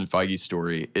Kevin Feige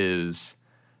story is,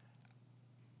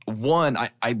 one,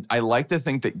 I like to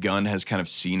think that Gunn has kind of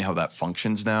seen how that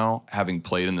functions now, having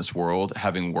played in this world,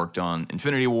 having worked on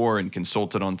Infinity War and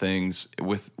consulted on things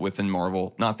within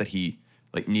Marvel. Not that he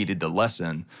like needed the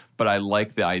lesson, but I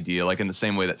like the idea, like in the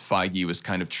same way that Feige was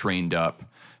kind of trained up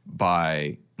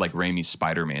by like Raimi's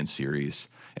Spider-Man series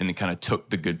and then kind of took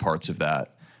the good parts of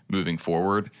that moving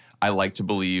forward. I like to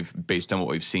believe, based on what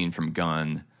we've seen from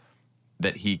Gunn,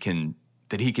 that he can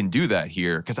do that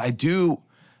here. Because I do,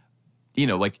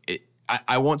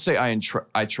 I won't say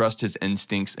I trust his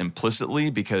instincts implicitly,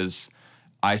 because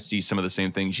I see some of the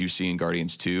same things you see in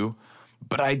Guardians 2,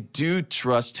 but I do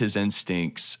trust his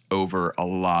instincts over a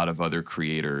lot of other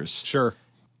creators. Sure.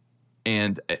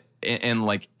 And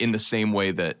like in the same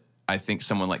way that I think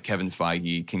someone like Kevin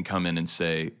Feige can come in and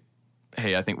say,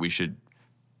 hey, I think we should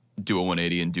do a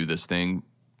 180 and do this thing,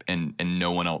 and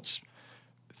no one else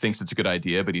thinks it's a good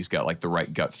idea, but he's got like the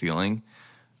right gut feeling.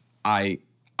 I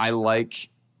like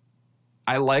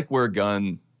where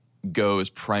Gunn goes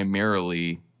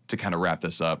primarily, to kind of wrap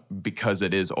this up, because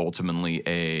it is ultimately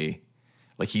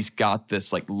he's got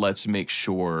this like, let's make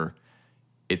sure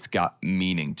it's got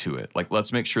meaning to it. Like,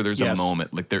 let's make sure there's a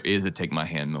moment, like there is a take my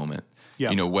hand moment.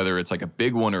 Yeah. Whether it's like a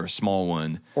big one or a small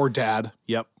one. Or dad.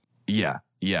 Yep. Yeah.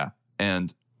 Yeah.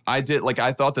 And I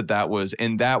thought that was,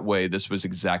 in that way, this was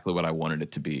exactly what I wanted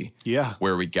it to be. Yeah.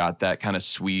 Where we got that kind of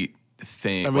sweet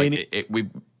thing. I mean, we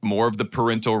more of the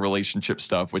parental relationship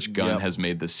stuff, which Gunn has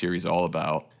made this series all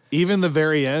about. Even the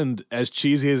very end, as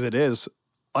cheesy as it is,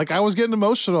 like I was getting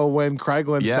emotional when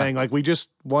Kraglund's saying like, we just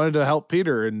wanted to help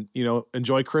Peter and,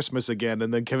 enjoy Christmas again.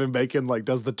 And then Kevin Bacon like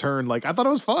does the turn. Like, I thought it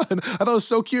was fun. I thought it was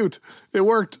so cute. It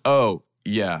worked. Oh,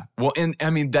 Yeah. Well, and I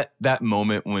mean that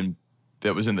moment when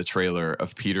that was in the trailer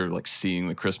of Peter like seeing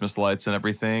the Christmas lights and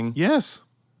everything. Yes.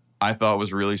 I thought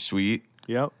was really sweet.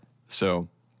 Yep. So,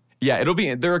 yeah,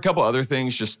 there are a couple other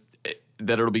things just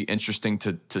that it'll be interesting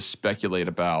to speculate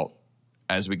about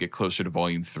as we get closer to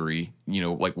volume 3, you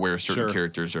know, like where certain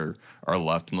characters are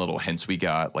left and little hints we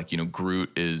got. Like, you know,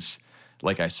 Groot is,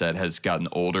 like I said, has gotten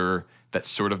older. That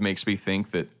sort of makes me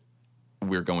think that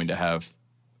we're going to have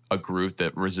a Groot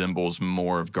that resembles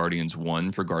more of Guardians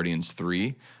 1 for Guardians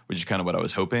 3, which is kind of what I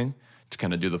was hoping to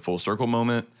kind of do the full circle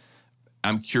moment.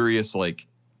 I'm curious, like,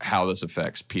 how this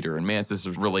affects Peter and Mantis'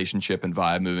 relationship and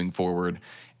vibe moving forward.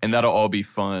 And that'll all be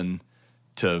fun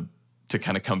to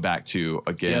kind of come back to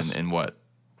again in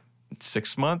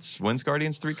 6 months? When's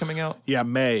Guardians 3 coming out? Yeah,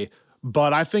 May.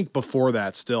 But I think before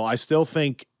that I still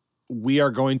think we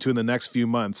are going to, in the next few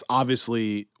months,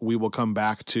 obviously we will come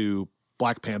back to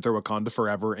Black Panther Wakanda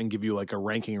Forever and give you like a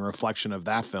ranking and reflection of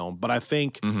that film. But I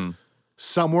think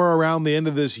somewhere around the end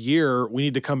of this year, we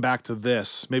need to come back to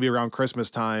this, maybe around Christmas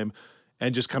time,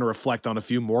 and just kind of reflect on a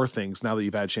few more things now that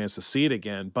you've had a chance to see it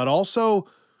again. But also,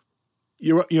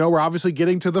 you know, we're obviously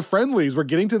getting to the friendlies. We're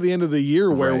getting to the end of the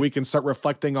year where we can start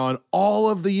reflecting on all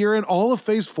of the year and all of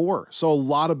phase 4. So a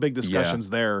lot of big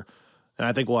discussions there. And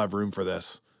I think we'll have room for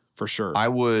this for sure. I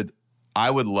would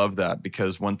love that,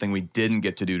 because one thing we didn't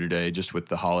get to do today, just with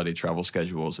the holiday travel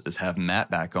schedules, is have Matt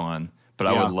back on. But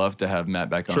I would love to have Matt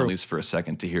back on at least for a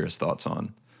second to hear his thoughts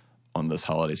on this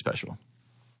holiday special.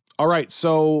 All right,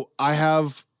 so I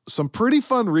have some pretty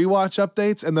fun rewatch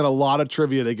updates and then a lot of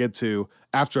trivia to get to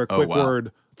after a quick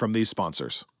word from these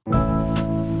sponsors.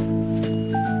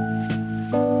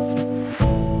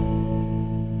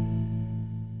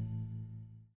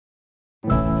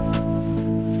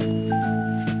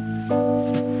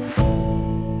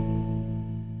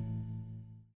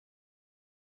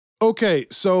 Okay,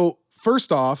 so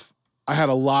first off, I had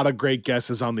a lot of great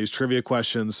guesses on these trivia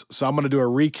questions, so I'm going to do a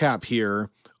recap here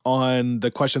on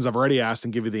the questions I've already asked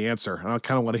and give you the answer. And I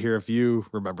kind of want to hear if you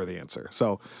remember the answer.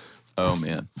 So, oh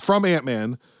man, from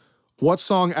Ant-Man, what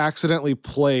song accidentally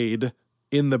played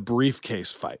in the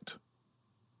briefcase fight?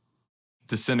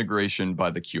 Disintegration by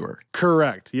The Cure.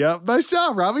 Correct. Yep. Nice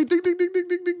job, Robbie. Ding, ding, ding, ding,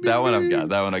 ding, ding. That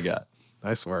one I got.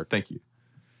 Nice work. Thank you.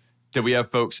 Did we have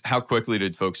folks? How quickly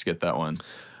did folks get that one?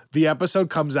 The episode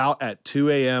comes out at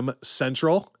 2 a.m.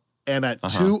 Central. And at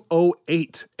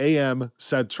 2:08 a.m.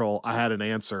 Central, I had an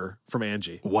answer from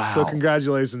Angie. Wow. So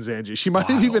congratulations, Angie. She might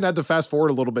have even had to fast forward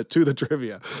a little bit to the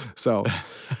trivia. So,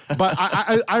 but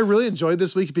I really enjoyed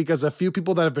this week because a few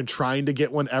people that have been trying to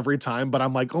get one every time, but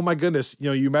I'm like, oh my goodness, you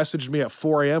know, you messaged me at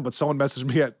 4 a.m., but someone messaged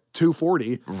me at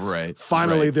 2:40. Right.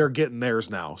 Finally, they're getting theirs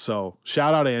now. So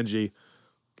shout out, Angie.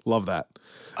 Love that.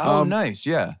 Oh, nice.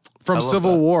 Yeah. From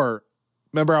Civil War.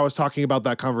 Remember I was talking about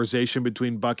that conversation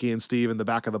between Bucky and Steve in the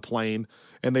back of the plane,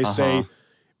 and they say,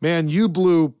 man, you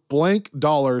blew blank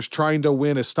dollars trying to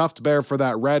win a stuffed bear for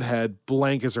that redhead.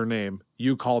 Blank is her name.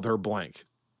 You called her blank.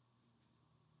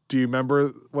 Do you remember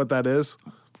what that is?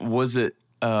 Was it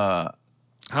how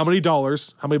many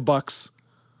dollars? How many bucks?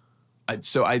 I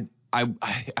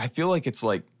feel like it's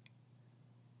like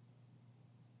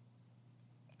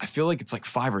like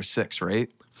 5 or 6, right?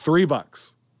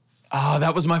 $3. Oh,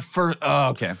 that was my first.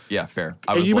 Oh, okay. Yeah, fair.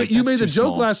 You made the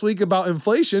joke last week about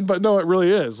inflation, but no, it really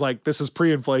is. Like, this is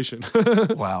pre-inflation.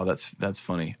 Wow, that's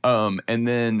funny. And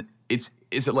then is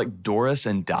it like Doris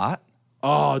and Dot?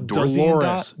 Oh,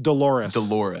 Dolores.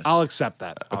 I'll accept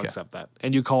that. I'll accept that.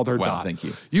 And you called her Dot. Wow, thank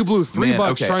you. You blew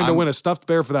 $3 trying to win a stuffed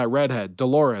bear for that redhead.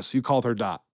 Dolores, you called her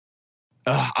Dot.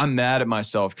 I'm mad at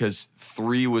myself because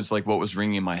 3 was like what was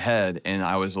ringing in my head, and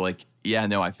I was like, yeah,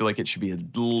 no, I feel like it should be a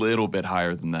little bit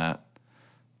higher than that.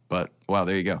 But wow,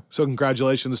 there you go. So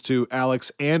congratulations to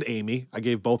Alex and Amy. I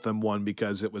gave both them one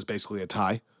because it was basically a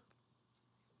tie.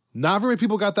 Not very many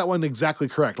people got that one exactly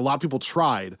correct. A lot of people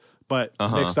tried, but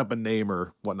mixed up a name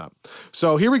or whatnot.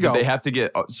 So here we go. Did they have to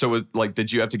get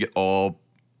did you have to get all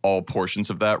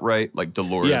portions of that right? Like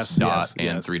Dolores, Dot,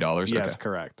 and $3? Yes,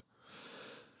 correct.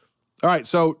 All right,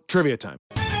 so trivia time.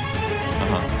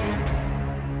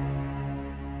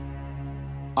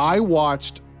 I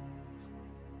watched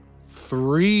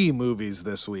 3 movies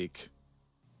this week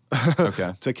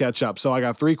to catch up. So I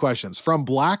got 3 questions. From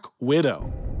Black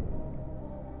Widow,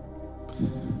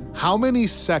 how many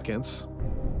seconds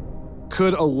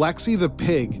could Alexi the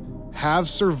pig have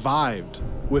survived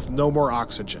with no more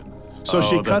oxygen? So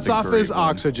she cuts off his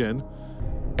oxygen,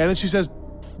 and then she says,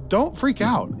 don't freak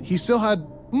out. He still had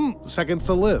seconds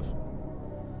to live.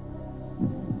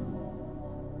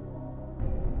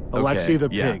 Alexi the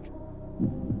pig.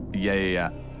 Yeah.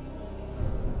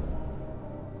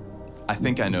 I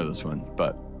think I know this one,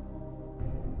 but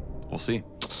we'll see.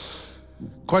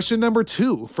 Question number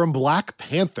 2 from Black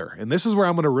Panther. And this is where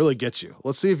I'm going to really get you.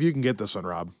 Let's see if you can get this one,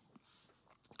 Rob.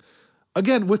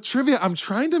 Again, with trivia, I'm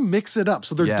trying to mix it up.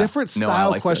 So they're different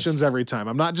style questions every time.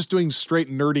 I'm not just doing straight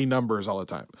nerdy numbers all the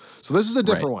time. So this is a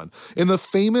different one. In the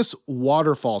famous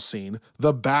waterfall scene,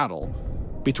 the battle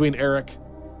between Eric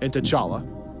and T'Challa,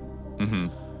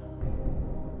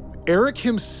 Eric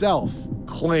himself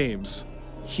claims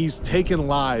he's taken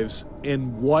lives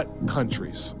in what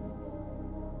countries?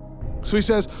 So he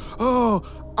says, oh,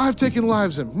 I've taken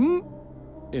lives in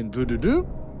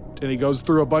Boudou. And he goes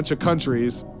through a bunch of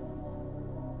countries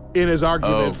in his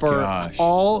argument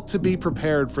all to be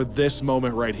prepared for this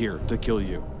moment right here to kill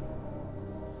you.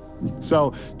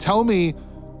 So tell me,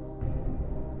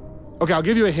 okay, I'll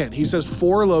give you a hint. He says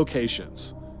 4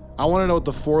 locations. I want to know what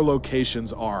the 4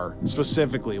 locations are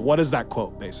specifically. What is that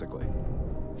quote, basically?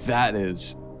 That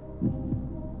is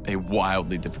a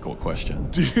wildly difficult question.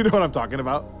 Do you know what I'm talking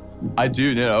about? I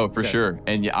do know, for sure.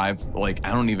 And yeah, I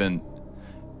don't even...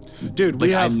 Dude, we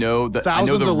have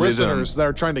thousands of rhythm. listeners that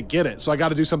are trying to get it, so I got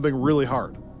to do something really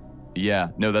hard. Yeah,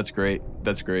 no, that's great.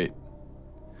 That's great.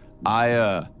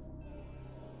 Yeah,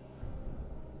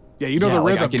 you know the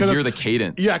rhythm. I can hear the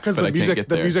cadence. Yeah, because the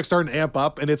music's starting to amp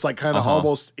up, and it's like kind of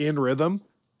almost in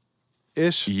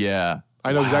rhythm-ish. Yeah.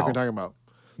 I know exactly what you're talking about.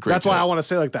 Great That's why I want to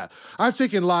say like that. I've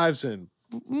taken lives in...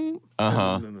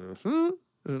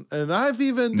 And I've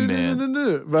even...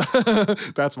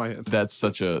 That's my hint. That's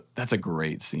a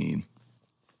great scene.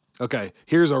 Okay,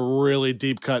 here's a really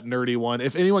deep cut, nerdy one.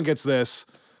 If anyone gets this,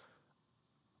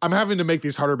 I'm having to make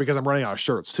these harder because I'm running out of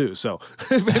shirts too. So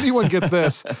if anyone gets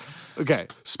this, okay,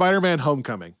 Spider-Man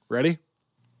Homecoming. Ready?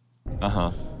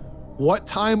 What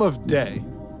time of day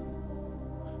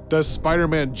does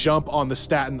Spider-Man jump on the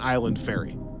Staten Island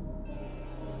ferry?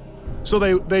 So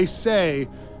they say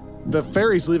the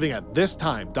ferry's leaving at this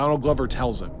time. Donald Glover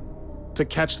tells him to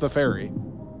catch the ferry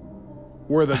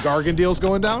where the Gargandeal's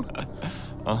going down.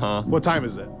 What time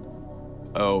is it?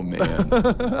 Oh, man.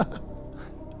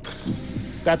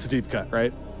 That's a deep cut,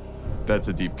 right? That's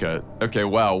a deep cut. Okay,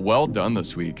 wow. Well done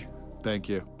this week. Thank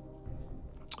you.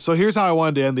 So here's how I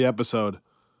wanted to end the episode.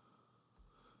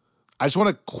 I just want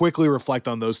to quickly reflect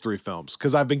on those 3 films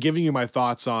because I've been giving you my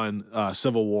thoughts on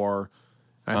Civil War.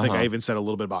 I think I even said a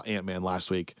little bit about Ant-Man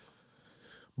last week.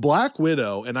 Black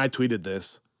Widow, and I tweeted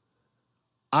this,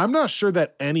 I'm not sure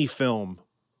that any film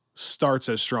starts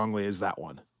as strongly as that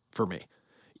one for me.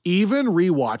 Even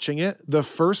rewatching it, the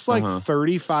first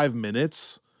 35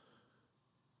 minutes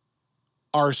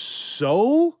are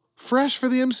so fresh for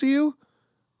the MCU.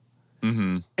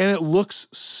 And it looks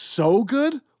so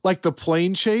good. Like the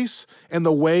plane chase and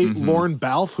the way Lorne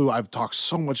Balfe, who I've talked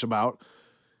so much about,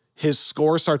 his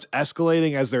score starts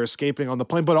escalating as they're escaping on the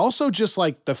plane, but also just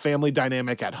like the family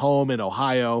dynamic at home in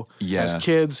Ohio as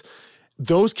kids.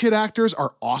 Those kid actors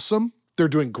are awesome. They're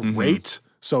doing great.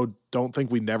 So don't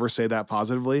think we never say that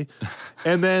positively.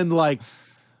 And then like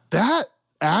that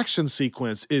action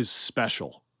sequence is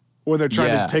special when they're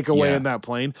trying to take away in that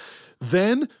plane.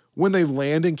 Then when they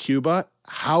land in Cuba,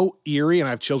 how eerie, and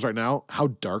I have chills right now, how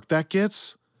dark that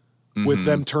gets with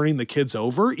them turning the kids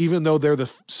over, even though they're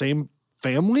the same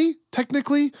family,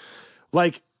 technically.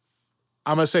 Like,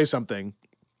 I'm going to say something.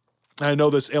 I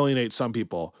know this alienates some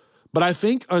people, but I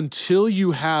think until you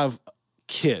have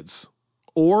kids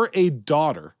or a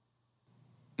daughter,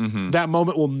 that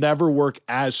moment will never work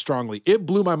as strongly. It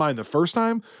blew my mind the first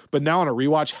time, but now on a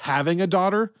rewatch, having a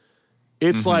daughter,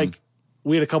 it's like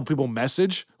we had a couple people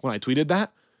message when I tweeted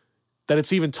that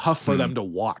it's even tough for them to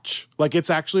watch. Like,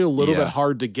 it's actually a little bit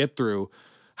hard to get through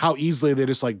how easily they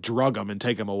just like drug them and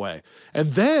take them away.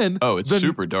 And then it's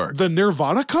super dark. The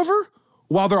Nirvana cover,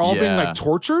 while they're all being like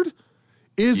tortured,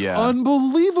 is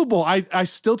unbelievable. I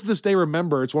still to this day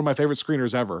remember, it's one of my favorite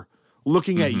screeners ever,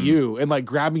 looking at you and like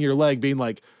grabbing your leg, being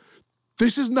like,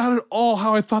 this is not at all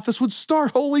how I thought this would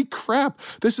start. Holy crap.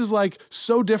 This is like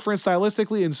so different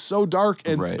stylistically and so dark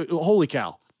and holy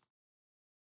cow.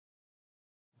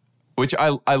 Which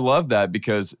I love that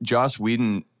because Joss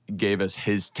Whedon gave us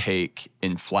his take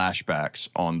in flashbacks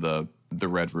on the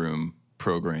Red Room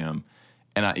program.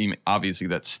 And obviously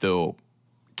that's still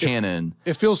canon.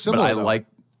 It feels similar. But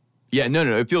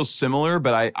it feels similar,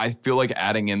 but I feel like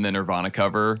adding in the Nirvana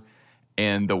cover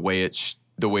and the way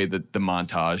that the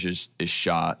montage is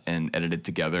shot and edited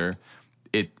together,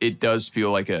 it does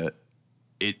feel like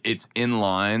it's in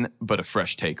line, but a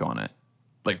fresh take on it.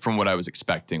 Like from what I was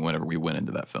expecting whenever we went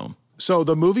into that film. So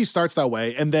the movie starts that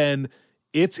way, and then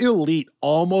it's elite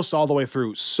almost all the way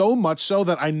through. So much so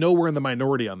that I know we're in the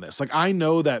minority on this. Like, I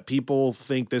know that people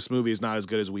think this movie is not as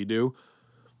good as we do,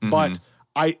 but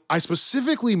I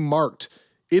specifically marked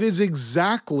it is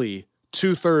exactly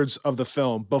 2/3 of the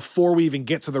film before we even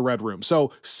get to the Red Room.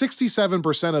 So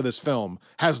 67% of this film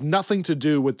has nothing to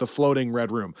do with the floating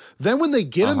Red Room. Then when they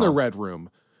get in the Red Room,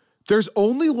 there's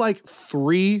only like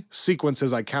 3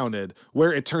 sequences I counted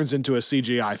where it turns into a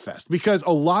CGI fest, because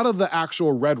a lot of the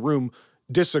actual Red Room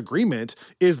disagreement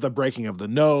is the breaking of the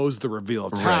nose, the reveal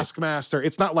of Taskmaster.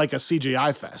 It's not like a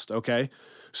CGI fest, okay?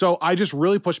 So I just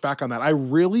really push back on that. I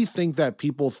really think that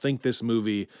people think this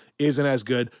movie isn't as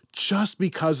good just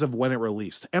because of when it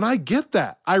released. And I get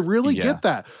that. I really get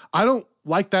that. I don't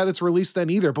like that it's released then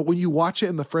either. But when you watch it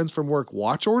in the Friends from Work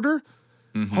watch order,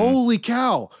 holy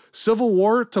cow. Civil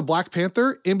War to Black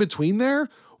Panther, in between there,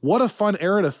 what a fun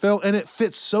era to fill. And it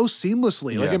fits so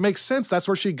seamlessly. Like, it makes sense. That's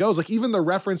where she goes. Like, even the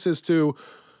references to,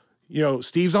 you know,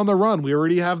 Steve's on the run. We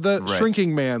already have the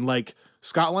shrinking man, like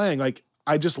Scott Lang. Like,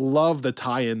 I just love the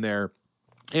tie in there.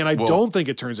 And I don't think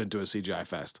it turns into a CGI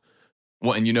fest.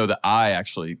 Well, and you know that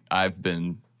I've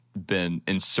been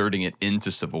inserting it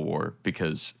into Civil War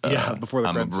because before the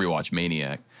I'm credits. a rewatch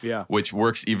maniac. Yeah. Which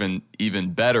works even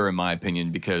better in my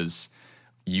opinion, because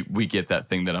we get that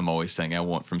thing that I'm always saying I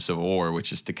want from Civil War,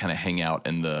 which is to kind of hang out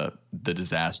in the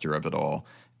disaster of it all.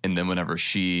 And then whenever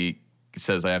she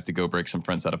says I have to go break some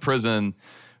friends out of prison,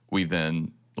 we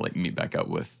then like meet back up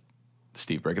with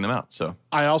Steve breaking them out. So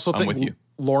I also think with you.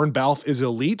 Lauren Balfe is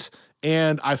elite,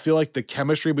 and I feel like the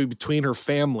chemistry between her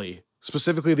family,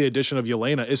 specifically the addition of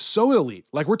Yelena, is so elite.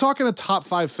 Like, we're talking a top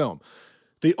 5 film.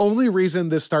 The only reason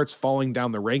this starts falling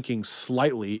down the rankings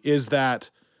slightly is that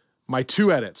my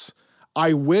 2 edits.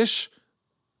 I wish,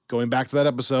 going back to that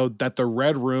episode, that the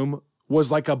Red Room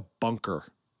was like a bunker,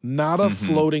 not a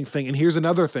floating thing. And here's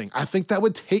another thing. I think that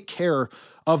would take care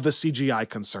of the CGI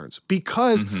concerns,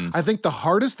 because I think the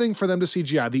hardest thing for them to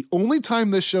CGI, the only time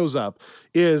this shows up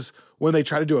is when they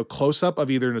try to do a close-up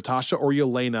of either Natasha or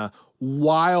Yelena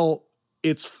while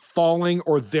it's falling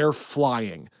or they're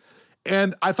flying.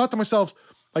 And I thought to myself,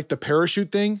 like, the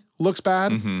parachute thing looks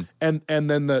bad. And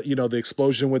then the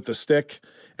explosion with the stick.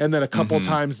 And then a couple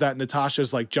times that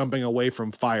Natasha's like jumping away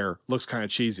from fire looks kind of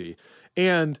cheesy.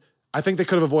 And I think they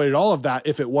could have avoided all of that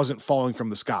if it wasn't falling from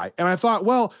the sky. And I thought,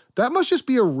 well, that must just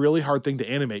be a really hard thing to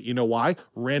animate. You know why?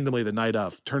 Randomly the night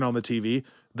of, turn on the TV.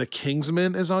 The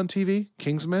Kingsman is on TV.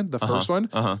 Kingsman, the first one.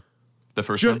 The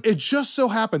first one. It just so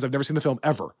happens, I've never seen the film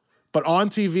ever, but on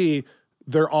TV,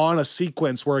 they're on a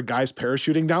sequence where a guy's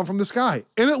parachuting down from the sky.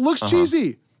 And it looks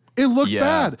cheesy. It looked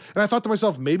bad. And I thought to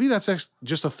myself, maybe that's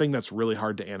just a thing that's really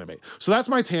hard to animate. So that's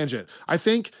my tangent. I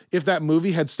think if that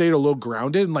movie had stayed a little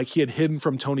grounded and like he had hidden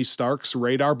from Tony Stark's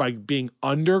radar by being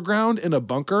underground in a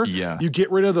bunker, you get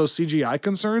rid of those CGI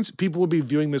concerns, people would be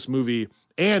viewing this movie.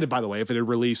 And by the way, if it had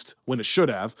released when it should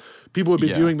have, people would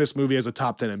be viewing this movie as a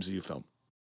top 10 MCU film.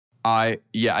 I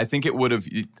think it would have.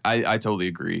 I totally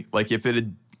agree. Like, if it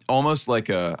had almost like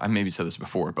I maybe said this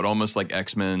before, but almost like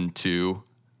X-Men 2,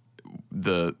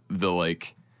 the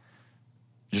like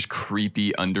just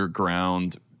creepy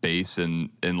underground base in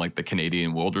like the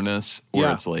Canadian wilderness,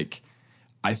 where it's like,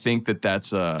 I think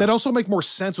that's that also make more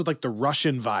sense with like the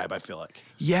Russian vibe, I feel like.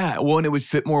 Yeah, well, and it would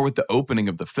fit more with the opening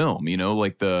of the film, you know,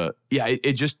 like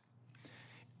it just.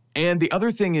 And the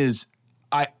other thing is,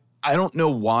 I don't know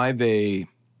why they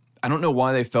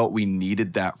felt we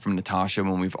needed that from Natasha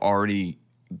when we've already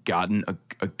gotten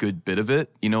a good bit of it.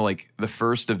 You know, like the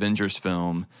first Avengers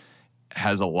film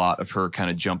has a lot of her kind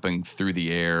of jumping through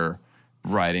the air,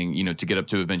 riding, you know, to get up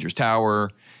to Avengers Tower.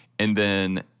 And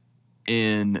then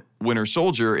in Winter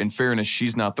Soldier, in fairness,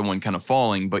 she's not the one kind of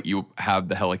falling, but you have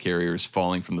the helicarriers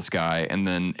falling from the sky. And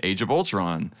then Age of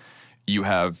Ultron, you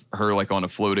have her like on a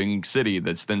floating city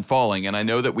that's then falling. And I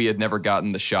know that we had never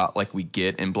gotten the shot like we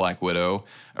get in Black Widow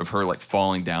of her like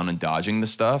falling down and dodging the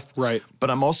stuff. Right. But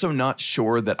I'm also not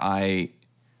sure that I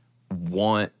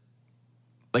want,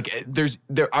 like,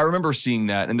 I remember seeing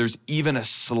that, and there's even a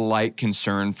slight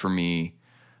concern for me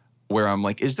where I'm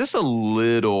like, is this a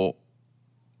little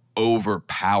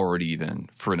overpowered even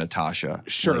for Natasha?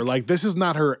 Sure. Like this is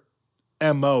not her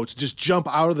MO to just jump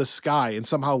out of the sky and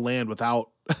somehow land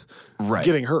without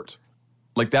getting hurt.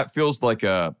 Like that feels like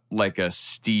a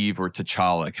Steve or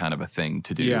T'Challa kind of a thing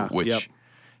to do, which,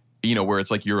 you know, where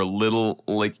it's like you're a little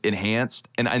like enhanced.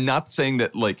 And I'm not saying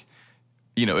that like,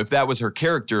 you know, if that was her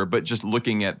character, but just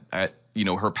looking at you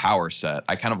know, her power set,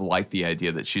 I kind of like the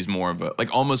idea that she's more of a,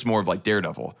 like almost more of like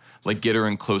Daredevil, like get her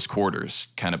in close quarters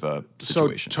kind of a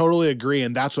situation. So totally agree.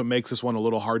 And that's what makes this one a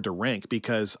little hard to rank,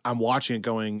 because I'm watching it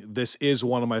going, this is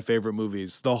one of my favorite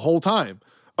movies the whole time.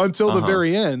 until the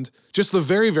very end, just the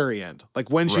very, very end, like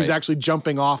when she's actually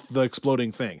jumping off the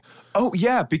exploding thing. Oh,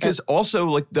 yeah, because also,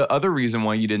 like, the other reason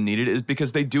why you didn't need it is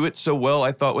because they do it so well,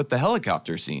 I thought, with the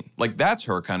helicopter scene. Like, that's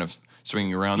her kind of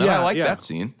swinging around. And I like that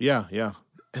scene. Yeah.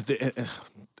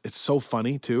 It's so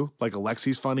funny, too. Like,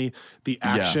 Alexi's funny. The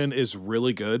action is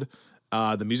really good.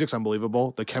 The music's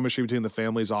unbelievable. The chemistry between the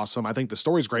family is awesome. I think the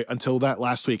story's great until that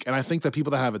last week. And I think the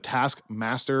people that have a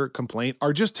Taskmaster complaint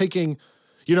are just taking,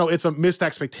 it's a missed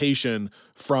expectation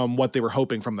from what they were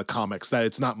hoping from the comics, that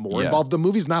it's not more involved. The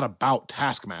movie's not about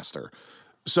Taskmaster.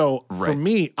 So for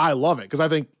me, I love it because I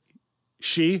think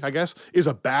she, I guess, is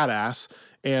a badass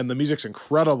and the music's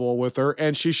incredible with her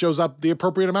and she shows up the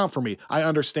appropriate amount for me. I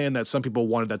understand that some people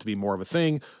wanted that to be more of a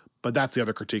thing, but that's the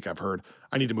other critique I've heard.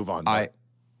 I need to move on.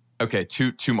 Okay,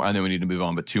 two more. I know we need to move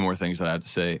on, but two more things that I have to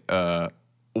say.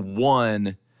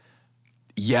 One,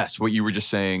 yes, what you were just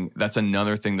saying, that's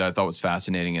another thing that I thought was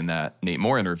fascinating in that Nate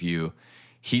Moore interview.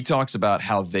 He talks about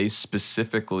how they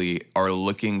specifically are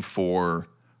looking for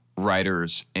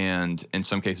writers and, in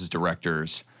some cases,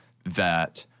 directors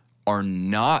that are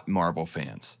not Marvel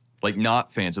fans, like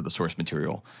not fans of the source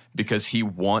material, because he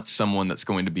wants someone that's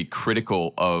going to be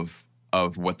critical of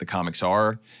what the comics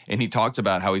are. And he talks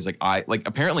about how he's like,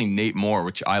 apparently Nate Moore,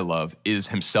 which I love, is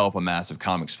himself a massive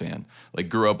comics fan, like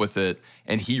grew up with it.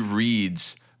 And he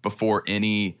reads before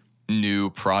any new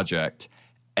project,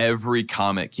 every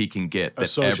comic he can get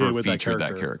that ever featured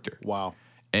that character. Wow.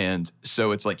 And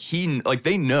so it's like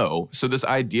they know. So this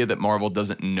idea that Marvel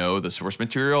doesn't know the source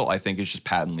material, I think is just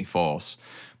patently false.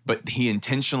 But he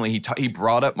intentionally, he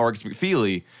brought up Marcus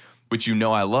McFeely, which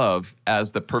I love,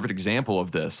 as the perfect example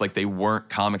of this. Like, they weren't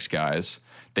comics guys.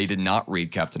 They did not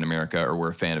read Captain America or were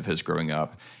a fan of his growing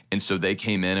up. And so they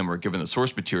came in and were given the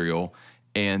source material.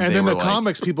 And then the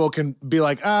comics people can be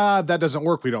like, that doesn't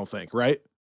work, we don't think, right?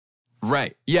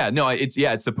 Right. Yeah, no, it's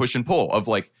the push and pull of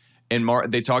like, and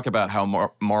they talk about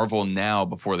how Marvel now,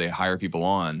 before they hire people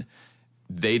on,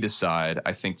 they decide,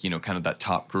 I think, kind of that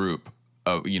top group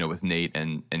of, with Nate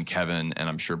and Kevin, and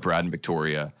I'm sure Brad and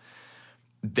Victoria,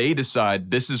 they decide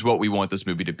this is what we want this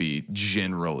movie to be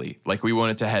generally. Like, we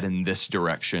want it to head in this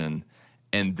direction.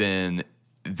 And then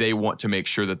they want to make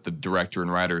sure that the director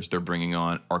and writers they're bringing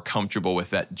on are comfortable with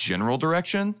that general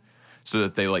direction so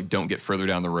that they don't get further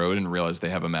down the road and realize they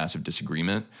have a massive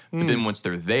disagreement. But then once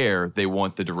they're there, they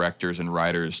want the directors and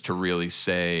writers to really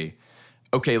say,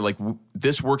 okay,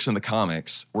 this works in the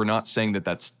comics. We're not saying that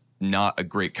that's not a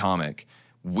great comic.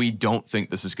 We don't think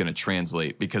this is going to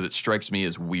translate because it strikes me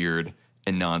as weird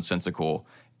and nonsensical.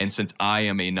 And since I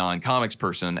am a non-comics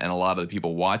person and a lot of the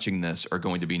people watching this are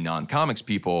going to be non-comics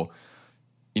people,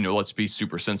 let's be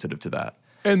super sensitive to that.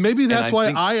 And maybe that's why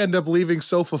I end up leaving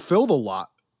so fulfilled a lot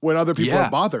when other people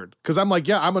are bothered. Because I'm like,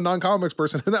 I'm a non-comics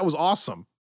person, and that was awesome.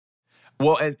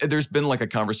 Well, and there's been a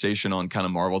conversation on kind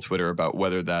of Marvel Twitter about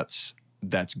whether that's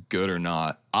good or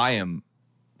not. I am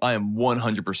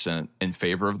 100% in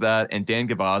favor of that. And Dan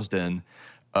Gvozden,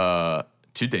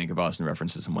 two Dan Gvozden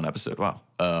references in one episode, wow,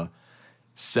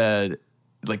 said,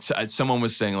 someone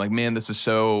was saying, man, this is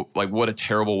so, what a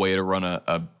terrible way to run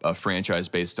a franchise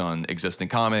based on existing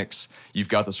comics. You've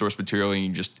got the source material and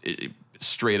you just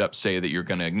straight up say that you're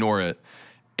going to ignore it.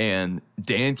 And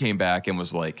Dan came back and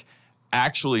was like,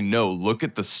 actually, no, look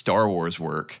at the Star Wars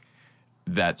work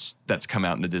that's come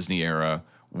out in the Disney era,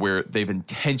 where they've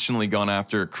intentionally gone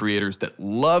after creators that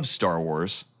love Star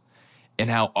Wars and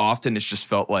how often it's just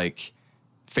felt like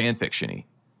fan fiction-y.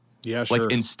 Yeah, sure.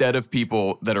 Instead of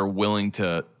people that are willing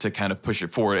to kind of push it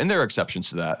forward, and there are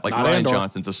exceptions to that. Like, Not Rian Andor.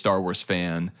 Johnson's a Star Wars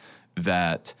fan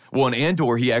in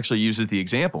Andor, he actually uses the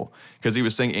example because he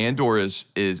was saying Andor is,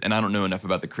 and I don't know enough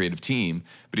about the creative team,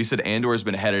 but he said Andor has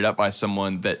been headed up by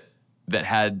someone that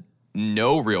had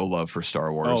no real love for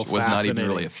Star Wars, was not even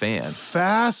really a fan.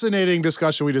 Fascinating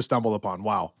discussion we just stumbled upon.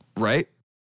 Wow. Right?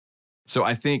 So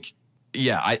I think,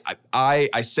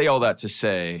 I say all that to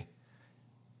say,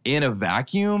 in a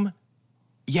vacuum,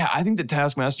 I think the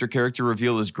Taskmaster character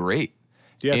reveal is great.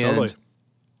 Yeah, totally.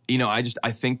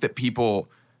 I think that people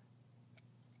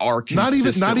are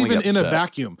consistently not even upset. in a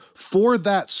vacuum for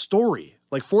that story,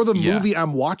 for the movie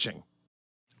I'm watching.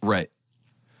 Right.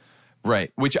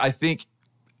 Which I think,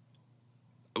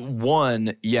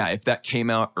 one, if that came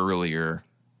out earlier,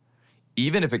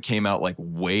 even if it came out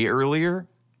way earlier,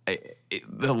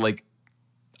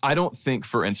 I don't think,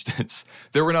 for instance,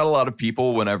 there were not a lot of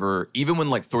people even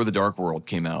when Thor the Dark World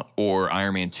came out or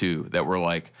Iron Man 2 that were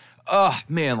like, oh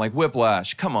man,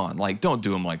 Whiplash, come on, don't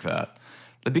do him like that.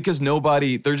 Because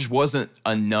there just wasn't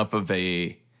enough of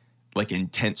a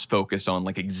intense focus on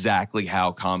exactly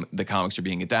how the comics are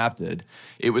being adapted.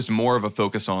 It was more of a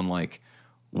focus on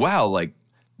wow,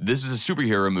 this is a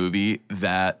superhero movie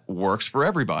that works for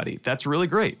everybody. That's really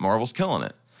great. Marvel's killing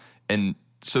it. And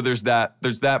so there's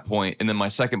that point. And then my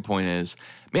second point is,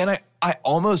 man, I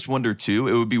almost wonder too,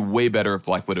 it would be way better if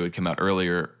Black Widow had come out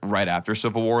earlier, right after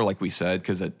Civil War, like we said,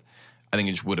 because I think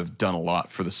it just would have done a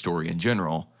lot for the story in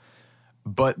general.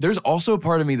 But there's also a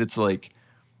part of me that's like,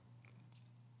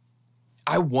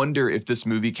 I wonder if this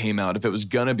movie came out, if it was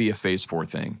going to be a Phase 4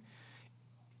 thing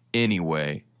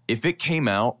anyway, if it came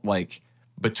out like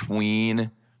between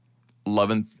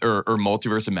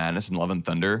Multiverse of Madness and Love and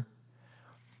Thunder,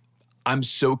 I'm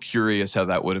so curious how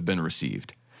that would have been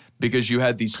received. Because you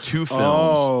had these two films.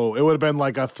 Oh, it would have been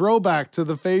like a throwback to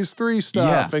the Phase 3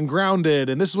 stuff and grounded,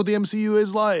 and this is what the MCU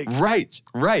is like. Right.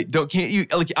 Can't you,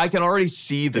 like, I can already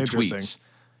see the tweets,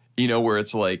 you know, where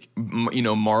it's like, you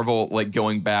know, Marvel, like,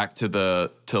 going back to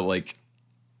like,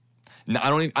 I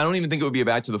don't even think it would be a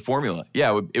back to the formula.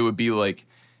 Yeah, it would be like,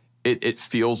 it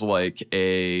feels like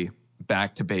a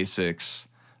back to basics,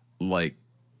 like,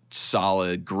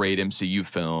 solid, great MCU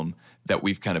film that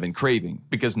we've kind of been craving.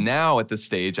 Because now at this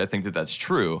stage, I think that that's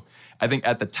true. I think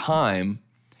at the time,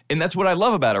 and that's what I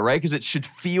love about it, right? Because it should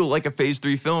feel like a Phase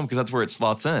 3 film because that's where it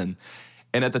slots in.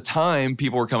 And at the time,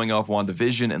 people were coming off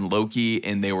WandaVision and Loki,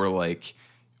 and they were like,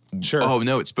 sure. Oh,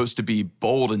 no, it's supposed to be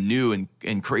bold and new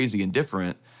and crazy and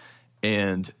different.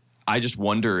 And I just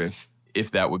wonder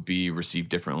if that would be received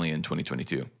differently in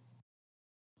 2022.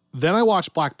 Then I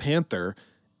watched Black Panther,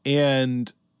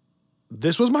 and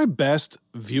this was my best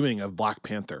viewing of Black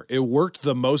Panther. It worked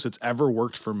the most it's ever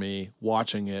worked for me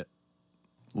watching it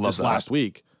last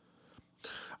week.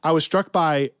 I was struck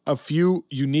by a few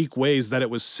unique ways that it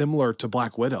was similar to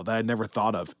Black Widow that I'd never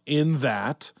thought of, in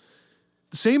that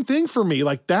same thing for me.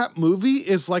 Like, that movie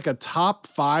is like a top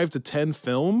 5 to 10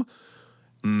 film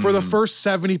for the first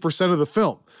 70% of the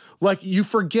film. Like, you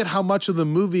forget how much of the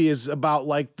movie is about,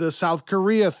 like, the South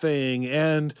Korea thing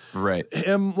and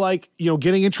him, like, you know,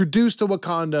 getting introduced to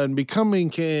Wakanda and becoming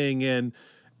king and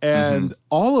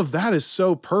all of that is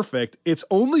so perfect. It's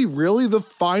only really the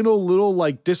final little,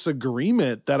 like,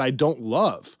 disagreement that I don't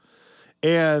love.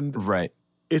 And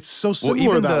it's so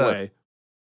similar that way.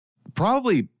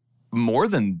 Probably more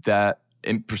than that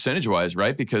in percentage-wise,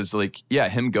 right? Because, like, yeah,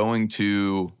 him going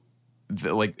to,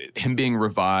 him being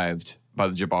revived by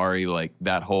the Jabari, like,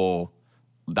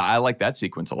 I like that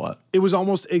sequence a lot. It was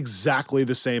almost exactly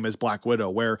the same as Black Widow,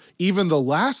 where even the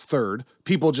last third,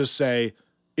 people just say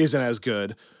isn't as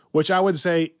good, which I would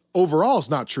say overall is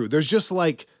not true. There's just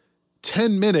like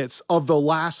 10 minutes of the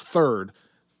last third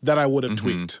that I would have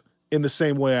tweaked in the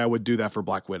same way I would do that for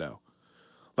Black Widow.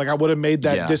 Like, I would have made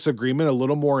that disagreement a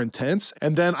little more intense,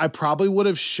 and then I probably would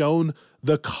have shown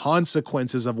the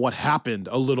consequences of what happened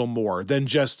a little more than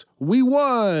just, we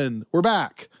won, we're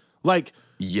back. Like,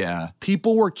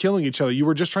 people were killing each other. You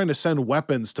were just trying to send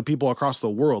weapons to people across the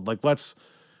world. Like,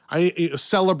 I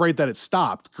celebrate that it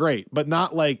stopped. Great. But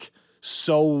not like,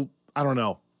 so, I don't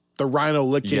know, the rhino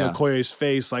licking Okoye's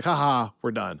face, like, haha,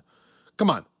 we're done. Come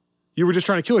on. You were just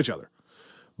trying to kill each other.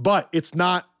 But it's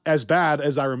not as bad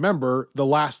as I remember the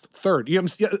last third. Am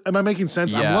I making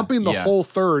sense? I'm lumping the whole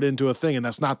third into a thing, and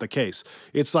that's not the case.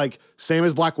 It's like, same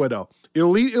as Black Widow.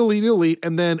 Elite,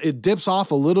 and then it dips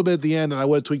off a little bit at the end, and I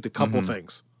would have tweaked a couple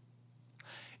things.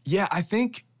 Yeah, I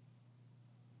think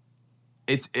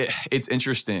it's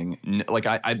interesting. Like,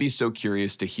 I'd be so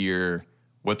curious to hear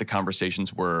what the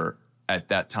conversations were at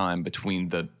that time between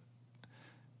the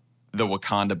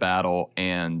Wakanda battle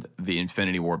and the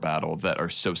Infinity War battle that are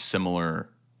so similar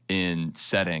in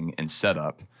setting and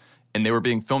setup. And they were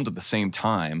being filmed at the same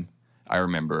time, I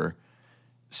remember.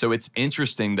 So it's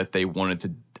interesting that they wanted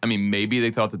to, I mean, maybe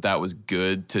they thought that was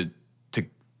good to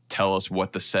tell us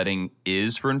what the setting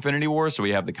is for Infinity War so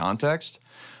we have the context.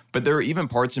 But there are even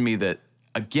parts of me that,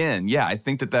 again, I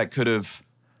think that could have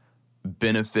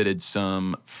benefited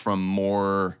some from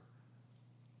more,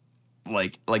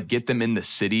 like get them in the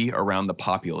city around the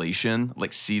population,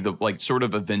 like see the, like, sort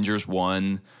of Avengers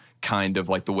 1 kind of,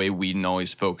 like, the way Whedon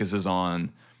always focuses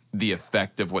on the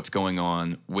effect of what's going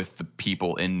on with the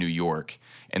people in New York,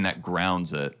 and that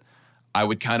grounds it. I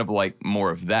would kind of like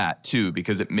more of that too,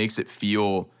 because it makes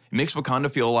Wakanda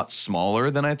feel a lot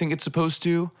smaller than I think it's supposed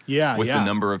to. With the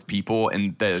number of people,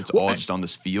 and that it's all just on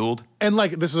this field. And,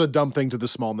 like, this is a dumb thing to the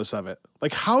smallness of it.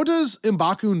 Like, how does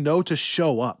M'Baku know to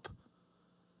show up?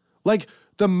 Like,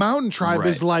 the mountain tribe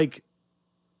is like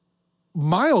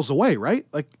miles away, right?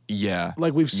 Like,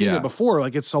 like we've seen it before.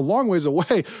 Like, it's a long ways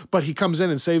away, but he comes in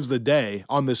and saves the day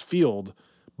on this field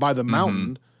by the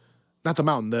mountain, not the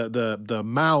mountain, the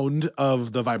mound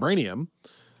of the vibranium.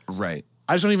 Right.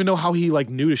 I just don't even know how he, like,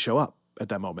 knew to show up. at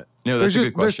that moment. No, that's a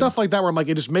good question. There's stuff like that where I'm like,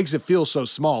 it just makes it feel so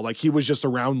small. Like he was just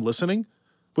around listening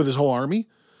with his whole army.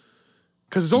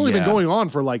 Because it's only been going on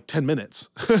for like 10 minutes.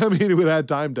 I mean, he would have had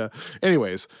time to.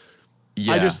 Anyways,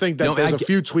 I just think that there's a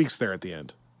few tweaks there at the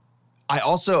end. I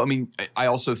also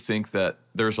think that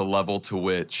there's a level to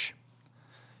which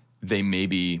they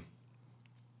maybe,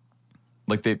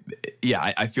 like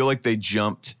I feel like they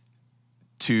jumped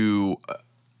to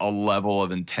a level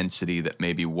of intensity that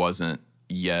maybe wasn't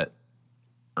yet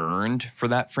earned for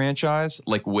that franchise.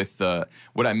 Like with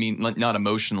what I mean, not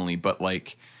emotionally, but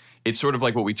like it's sort of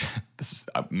like what this is,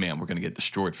 man, we're gonna get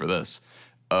destroyed for this.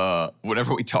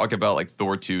 Whenever we talk about like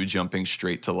Thor 2 jumping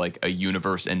straight to like a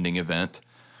universe-ending event,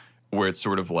 where it's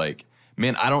sort of like,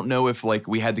 man, I don't know if like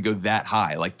we had to go that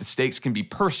high. Like the stakes can be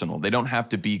personal; they don't have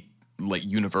to be like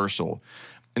universal.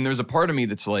 And there's a part of me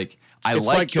that's like, it's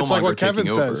like Killmonger it's like what Kevin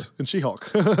taking over. says in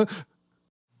She-Hulk.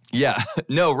 Yeah,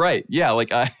 no, right, yeah.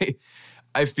 Like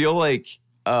I feel like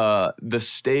the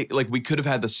stake, like we could have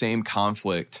had the same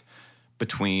conflict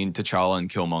between T'Challa and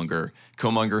Killmonger.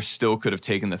 Killmonger still could have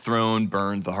taken the throne,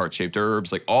 burned the heart-shaped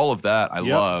herbs, like all of that. I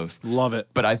love it.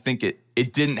 But I think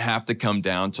it didn't have to come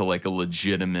down to like a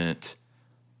legitimate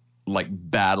like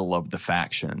battle of the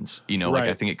factions. You know, like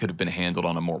I think it could have been handled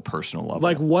on a more personal level.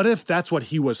 Like what if that's what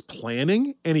he was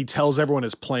planning and he tells everyone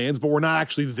his plans, but we're not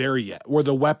actually there yet, where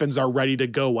the weapons are ready to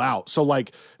go out. So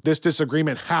like this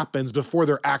disagreement happens before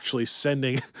they're actually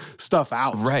sending stuff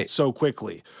out so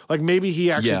quickly. Like maybe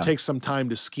he actually takes some time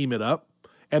to scheme it up.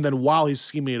 And then while he's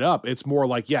scheming it up, it's more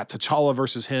like, T'Challa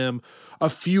versus him, a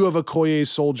few of Okoye's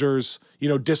soldiers,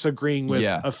 disagreeing with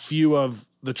a few of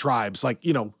the tribes. Like,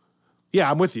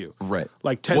 I'm with you. Right.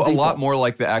 Like 10 people. A lot more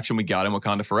like the action we got in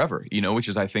Wakanda Forever, which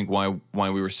is I think why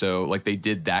we were so, like they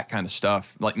did that kind of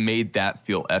stuff, like made that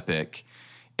feel epic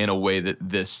in a way that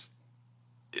this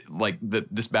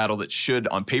battle that should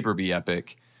on paper be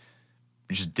epic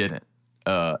just didn't.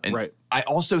 I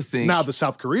also think now the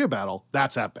South Korea battle,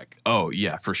 that's epic. Oh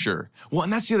yeah, for sure. Well,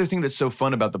 and that's the other thing that's so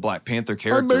fun about the Black Panther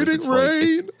character. I made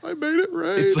it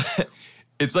rain.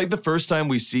 It's like the first time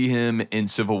we see him in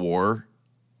Civil War,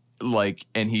 like,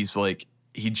 and he's like,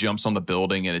 he jumps on the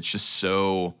building and it's just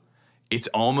so, it's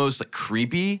almost like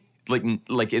creepy, like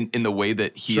in the way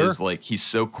that he is like, he's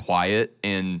so quiet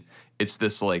and it's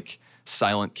this like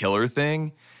silent killer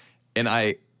thing. And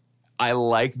I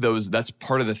like those. That's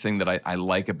part of the thing that I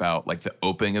like about like the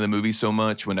opening of the movie so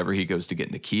much. Whenever he goes to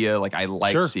get Nakia, like I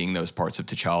like seeing those parts of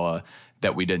T'Challa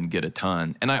that we didn't get a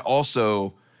ton. And I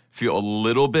also feel a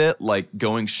little bit like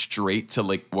going straight to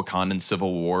like Wakandan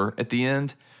Civil War at the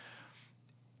end.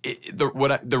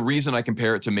 The reason I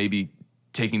compare it to maybe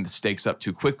taking the stakes up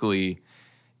too quickly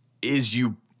is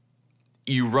you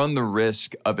run the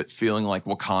risk of it feeling like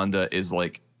Wakanda is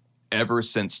like ever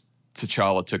since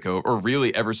T'Challa took over, or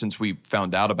really ever since we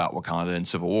found out about Wakanda in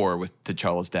Civil War with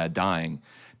T'Challa's dad dying,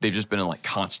 they've just been in like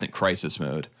constant crisis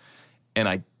mode. And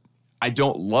I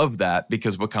don't love that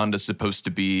because Wakanda's supposed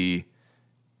to be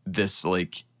this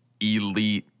like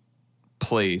elite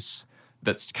place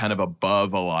that's kind of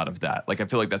above a lot of that. Like I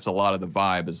feel like that's a lot of the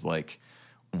vibe is like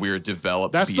we're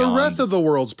developed That's beyond the rest of the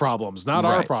world's problems, not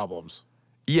our problems.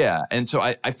 Yeah, and so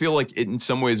I feel like in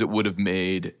some ways it would have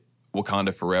made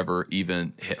Wakanda Forever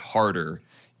even hit harder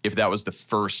if that was the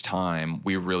first time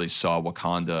we really saw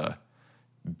Wakanda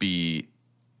be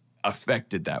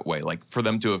affected that way. Like for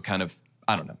them to have kind of,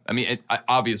 I don't know. I mean,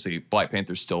 obviously Black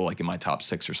Panther's still like in my top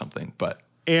 6 or something, but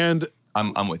and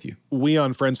I'm with you. We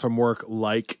on Friends from Work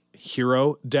like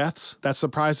hero deaths that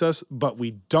surprise us, but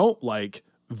we don't like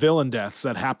villain deaths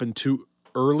that happen too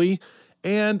early.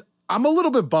 And I'm a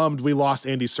little bit bummed we lost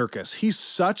Andy Serkis. He's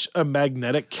such a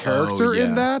magnetic character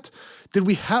in that. Did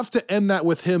we have to end that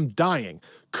with him dying?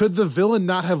 Could the villain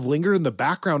not have lingered in the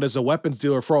background as a weapons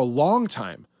dealer for a long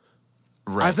time?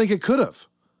 Right. I think it could have.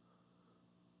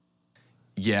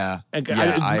 Yeah. And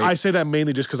I say that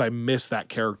mainly just because I miss that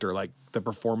character. Like the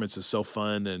performance is so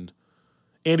fun, and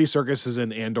Andy Serkis is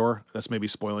in Andor. That's maybe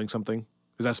spoiling something.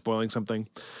 Is that spoiling something?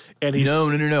 And he's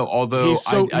no. Although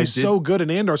he's so good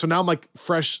in Andor, so now I'm like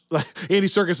fresh. Like Andy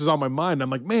Serkis is on my mind. I'm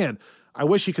like, man, I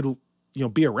wish he could,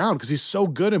 be around because he's so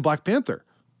good in Black Panther.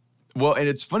 Well, and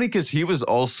it's funny because he was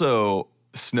also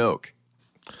Snoke.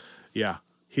 Yeah,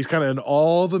 he's kind of in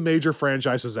all the major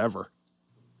franchises ever.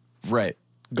 Right.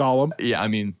 Gollum. Yeah, I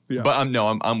mean, but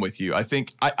I'm with you. I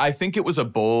think it was a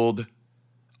bold.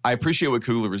 I appreciate what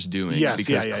Coogler is doing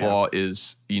because Claw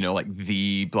is, like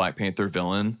the Black Panther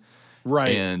villain.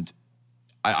 Right. And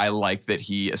I like that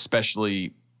he,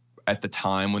 especially at the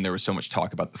time when there was so much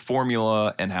talk about the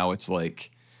formula and how it's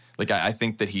like I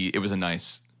think that it was a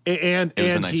nice, and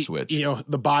a nice switch.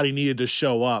 The body needed to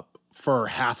show up for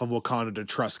half of Wakanda to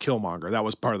trust Killmonger. That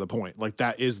was part of the point. Like,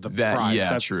 that is the prize. Yeah,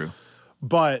 That's true.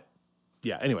 But,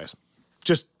 yeah, anyways.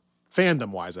 Just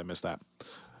fandom-wise, I missed that.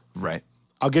 Right.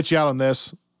 I'll get you out on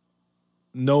this.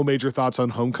 No major thoughts on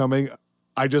Homecoming.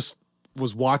 I just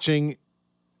was watching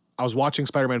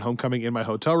Spider-Man Homecoming in my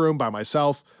hotel room by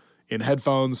myself in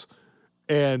headphones.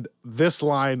 And this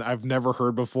line I've never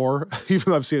heard before, even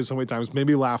though I've seen it so many times, made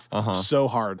me laugh so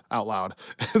hard out loud.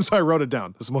 And so I wrote it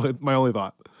down. This is my only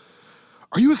thought.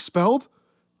 Are you expelled?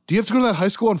 Do you have to go to that high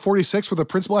school on 46 where the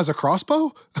principal has a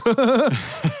crossbow?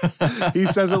 He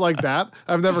says it like that.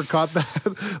 I've never caught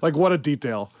that. Like, what a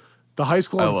detail. The high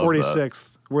school on 46th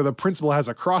where the principal has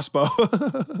a crossbow.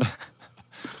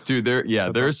 Dude,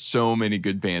 there's so many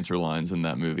good banter lines in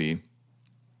that movie.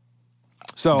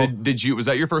 So was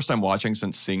that your first time watching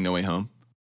since seeing No Way Home?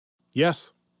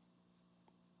 Yes.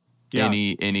 Yeah.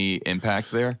 Any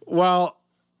impact there? Well,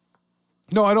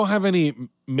 no, I don't have any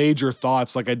major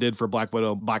thoughts like I did for Black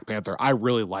Widow, Black Panther. I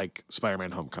really like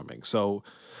Spider-Man Homecoming. So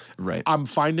right. I'm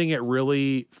finding it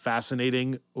really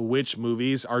fascinating which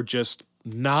movies are just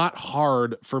not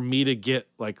hard for me to get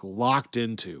like locked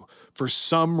into for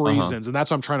some reasons. And that's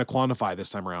what I'm trying to quantify this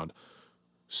time around.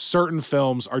 Certain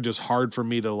films are just hard for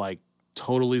me to like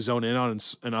totally zone in on,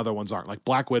 and other ones aren't. Like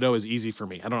Black Widow is easy for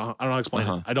me. I don't know how to explain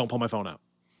it. I don't pull my phone out.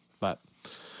 But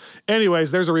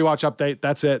anyways, there's a rewatch update.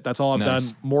 That's it. That's all I've done.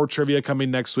 More trivia coming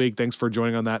next week. Thanks for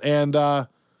joining on that. And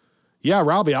yeah,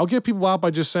 Robbie, I'll get people out by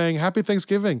just saying Happy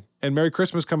Thanksgiving and Merry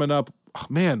Christmas coming up. Oh,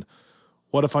 man,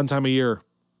 what a fun time of year.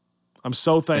 I'm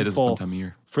so thankful it is a fun time of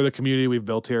year. For the community we've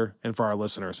built here and for our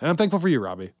listeners. And I'm thankful for you,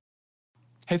 Robbie.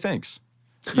 Hey, thanks.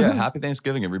 Yeah, happy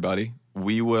Thanksgiving, everybody.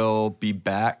 We will be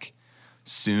back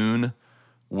soon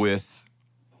with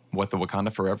the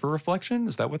Wakanda Forever reflection.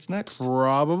 Is that what's next?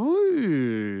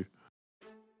 Probably.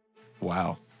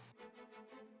 Wow.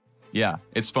 Yeah,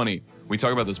 it's funny. We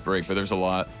talk about this break, but there's a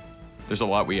lot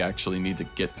we actually need to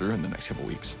get through in the next couple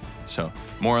weeks. So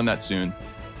more on that soon.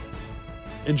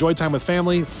 Enjoy time with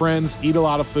family, friends, eat a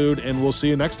lot of food, and we'll see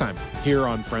you next time here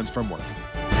on Friends from Work.